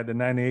 I had the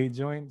 98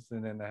 joints,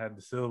 and then I had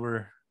the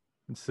silver,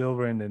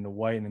 and then the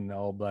white and the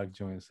all black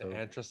joints. The So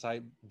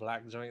anthracite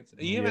black joints.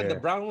 You even had the yeah,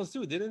 brown ones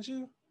too, didn't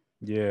you?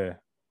 yeah.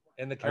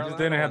 And the I just Carolina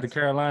didn't have the ones.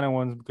 Carolina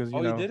ones because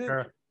Oh, you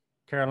didn't?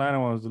 Carolina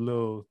one was a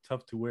little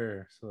tough to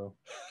wear. So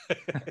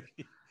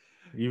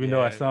even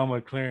though I Yeah. saw them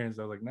with clearance,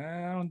 I was like,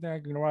 nah, I don't think I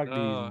can rock these.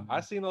 No,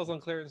 I seen those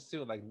on clearance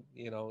too. Like,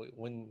 you know,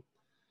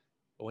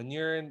 when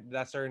you're in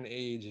that certain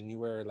age and you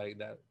wear like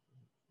that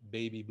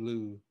baby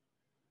blue.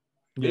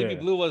 Baby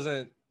Yeah, blue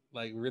wasn't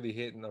like really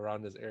hitting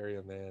around this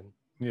area, man.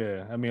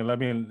 yeah. I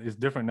mean, it's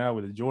different now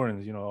with the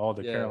Jordans. You know, all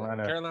the Yeah,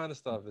 Carolina. Carolina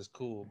stuff is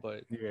cool,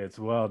 but Yeah, it's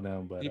wild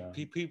now, but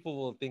people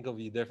will think of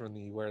you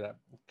differently. You wear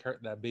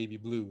that baby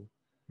blue.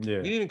 We yeah,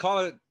 didn't even call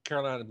it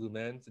Carolina blue,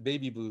 man. It's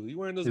baby blue. You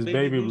wearing those it's baby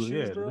baby blue blue. shoes,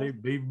 Yeah, the bro?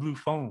 baby blue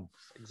foams.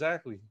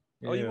 Exactly.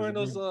 Oh, Yeah, you it's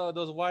wearing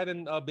those white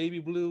and baby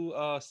blue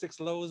 6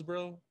 lows,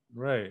 bro?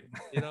 right.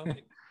 You know,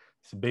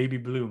 It's baby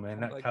blue,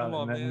 man. Not like come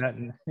college, on,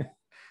 man.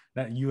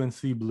 not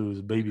UNC blue.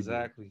 It's baby blue.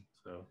 Exactly.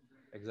 So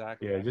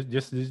Exactly. yeah,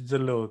 just a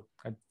little.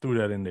 I threw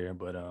that in there,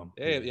 but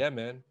Yeah, yeah,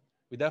 man.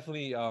 We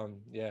definitely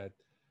yeah.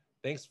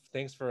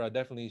 Thanks for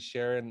definitely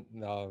sharing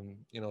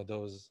you know,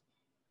 those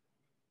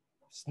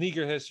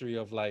sneaker history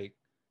of like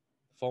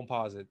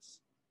Foamposites,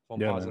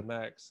 yeah, man. Foamposite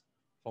Max,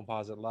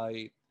 Foamposite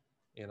Light,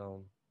 you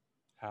know,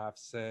 half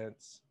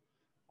cents,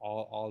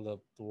 all the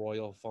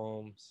Royal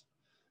foams,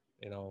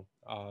 you know.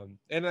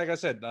 And like I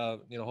said,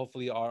 you know,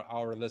 hopefully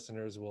our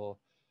listeners will,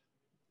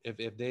 if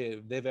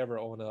they've ever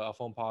owned a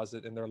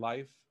Foamposite in their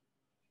life,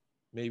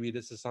 maybe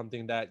this is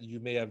something that you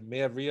may have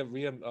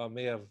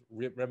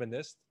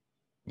reminisced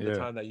the Yeah,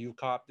 time that you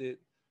copped it.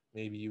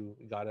 Maybe you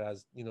got it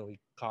as, you know, you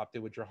copped it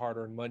with your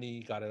hard-earned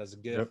money, got it as a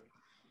gift. yep,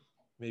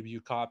 Maybe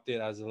you copped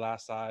it as the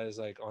last size,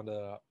 like on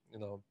the, you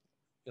know,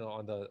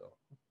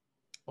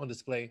 on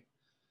display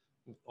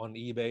on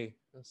eBay.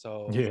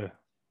 So yeah,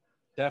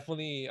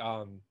 definitely,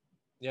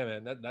 yeah,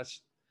 man, that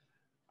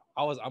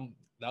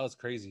was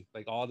crazy.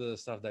 Like all the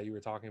stuff that you were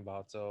talking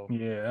about. So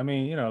Yeah, I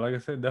mean, like I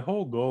said, the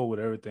whole goal with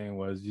everything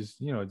was just,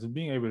 just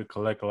being able to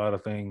collect a lot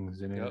of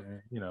things, and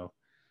Yep.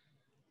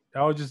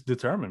 I was just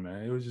determined,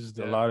 man. It was just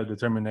a Yeah. lot of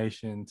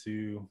determination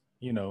to,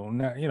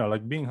 not,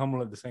 like being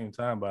humble at the same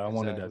time, but I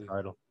wanted that Exactly.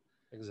 title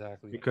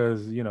Exactly.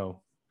 because,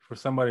 for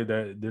somebody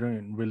that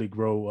didn't really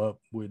grow up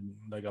with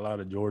like a lot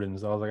of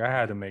Jordans, I was like, I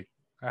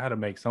had to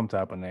make some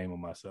type of name of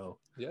myself.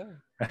 Yeah.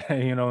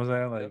 You know what I'm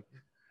saying? Like, Yep.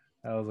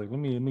 I was like, let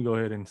me go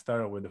ahead and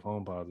start out with the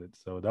Foamposite.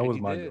 So that And was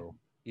you my did. goal.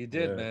 You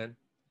did, Yeah. man.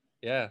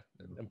 Yeah.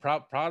 And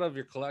proud of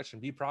your collection.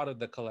 Be proud of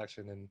the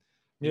collection, and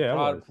Yeah,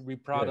 I was. be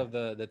proud Yeah. of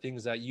the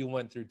things that you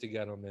went through to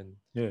get them. And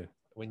Yeah.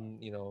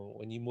 when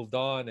you moved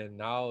on and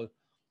now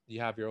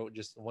you have your own,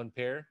 just one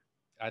pair,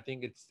 I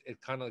think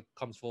it kind of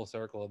comes full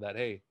circle that,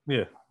 hey,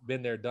 Yeah.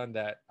 been there, done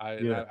that.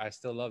 Yeah. I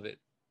still love it,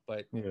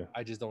 but Yeah.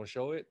 I just don't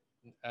show it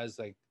as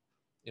like,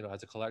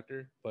 as a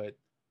collector. But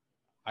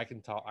I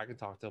can talk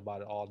to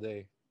about it all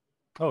day.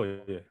 Oh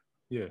yeah.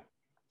 Yeah.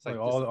 It's Like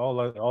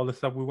like this. all the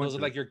stuff we went Those are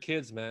through. like your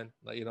kids, man.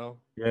 Like,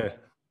 Yeah.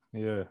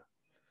 Yeah. I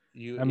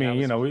you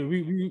mean, have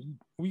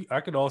a I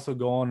could also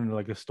go on in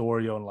like a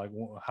story on like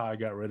how I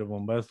got rid of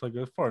them, but it's like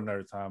it's for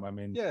another time. I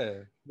mean,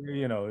 yeah.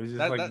 it's just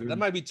That, like that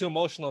might be too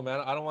emotional, man.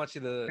 I don't want you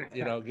to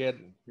yeah.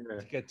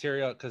 get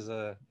teary out because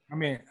I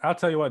mean, I'll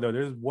tell you what though.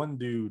 There's one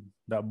dude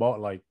that bought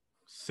like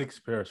 6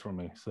 pairs from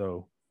me,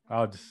 so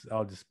I'll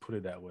just put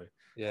it that way.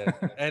 yeah.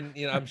 And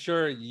I'm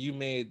sure you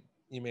made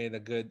a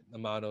good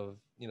amount of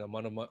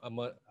amount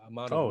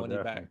of Oh, money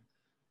back.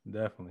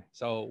 definitely.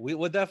 So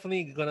we're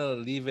definitely gonna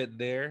leave it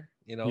there,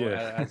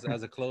 Yeah.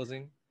 as a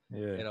closing.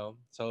 Yeah.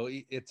 So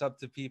it's up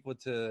to people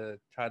to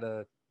try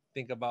to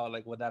think about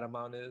like what that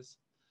amount is.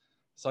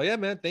 So yeah,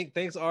 man,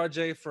 thanks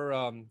RJ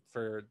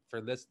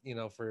for this,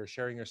 for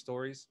sharing your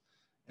stories.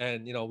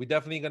 And we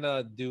definitely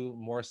gonna do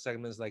more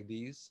segments like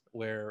these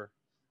where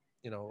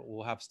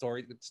we'll have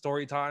story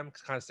time.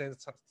 Kind of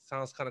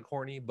sounds kind of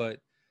corny, but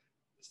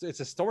it's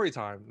a story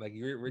time. Like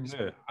we're just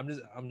Yeah.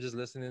 I'm just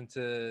listening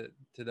to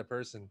the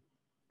person.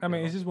 I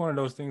mean, it's just one of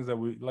those things that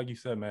we, like you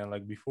said, man,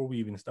 like before we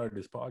even started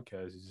this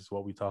podcast, it's just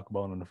what we talk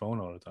about on the phone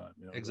all the time.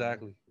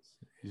 Exactly.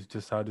 It's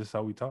just how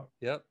we talk.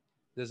 Yep.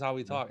 This is how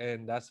we talk,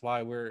 and that's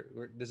why we're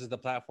this is the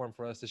platform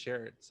for us to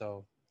share it.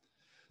 So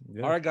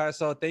Yeah. all right, guys.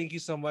 So thank you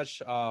so much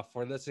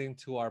for listening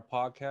to our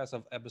podcast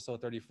of episode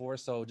 34.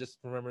 So just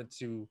remember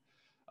to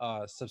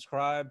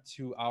subscribe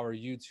to our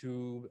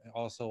YouTube,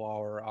 also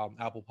our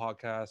Apple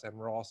Podcast, and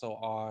we're also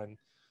on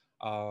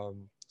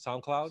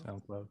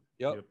SoundCloud.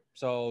 Yep.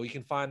 So you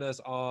can find us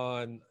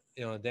on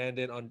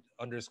Dandin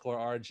underscore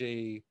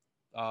RJ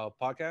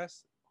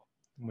podcast.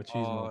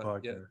 Machismo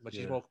podcast. Yeah,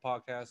 Machismo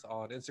podcast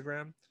on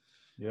Instagram.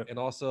 Yep. And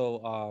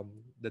also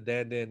the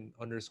Dandin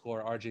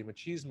underscore RJ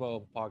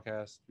Machismo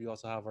podcast. We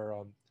also have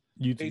our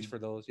YouTube page for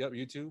those. Yep,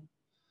 YouTube.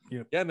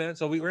 Yep. Yeah, man.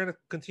 So we're gonna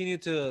continue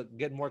to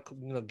get more,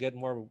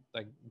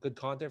 like good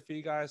content for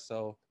you guys.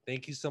 So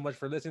thank you so much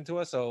for listening to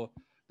us. So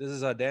this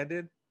is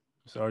Dandin.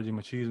 It's RJ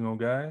Machismo,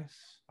 guys.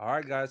 All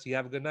right, guys. You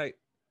have a good night.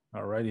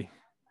 Alrighty.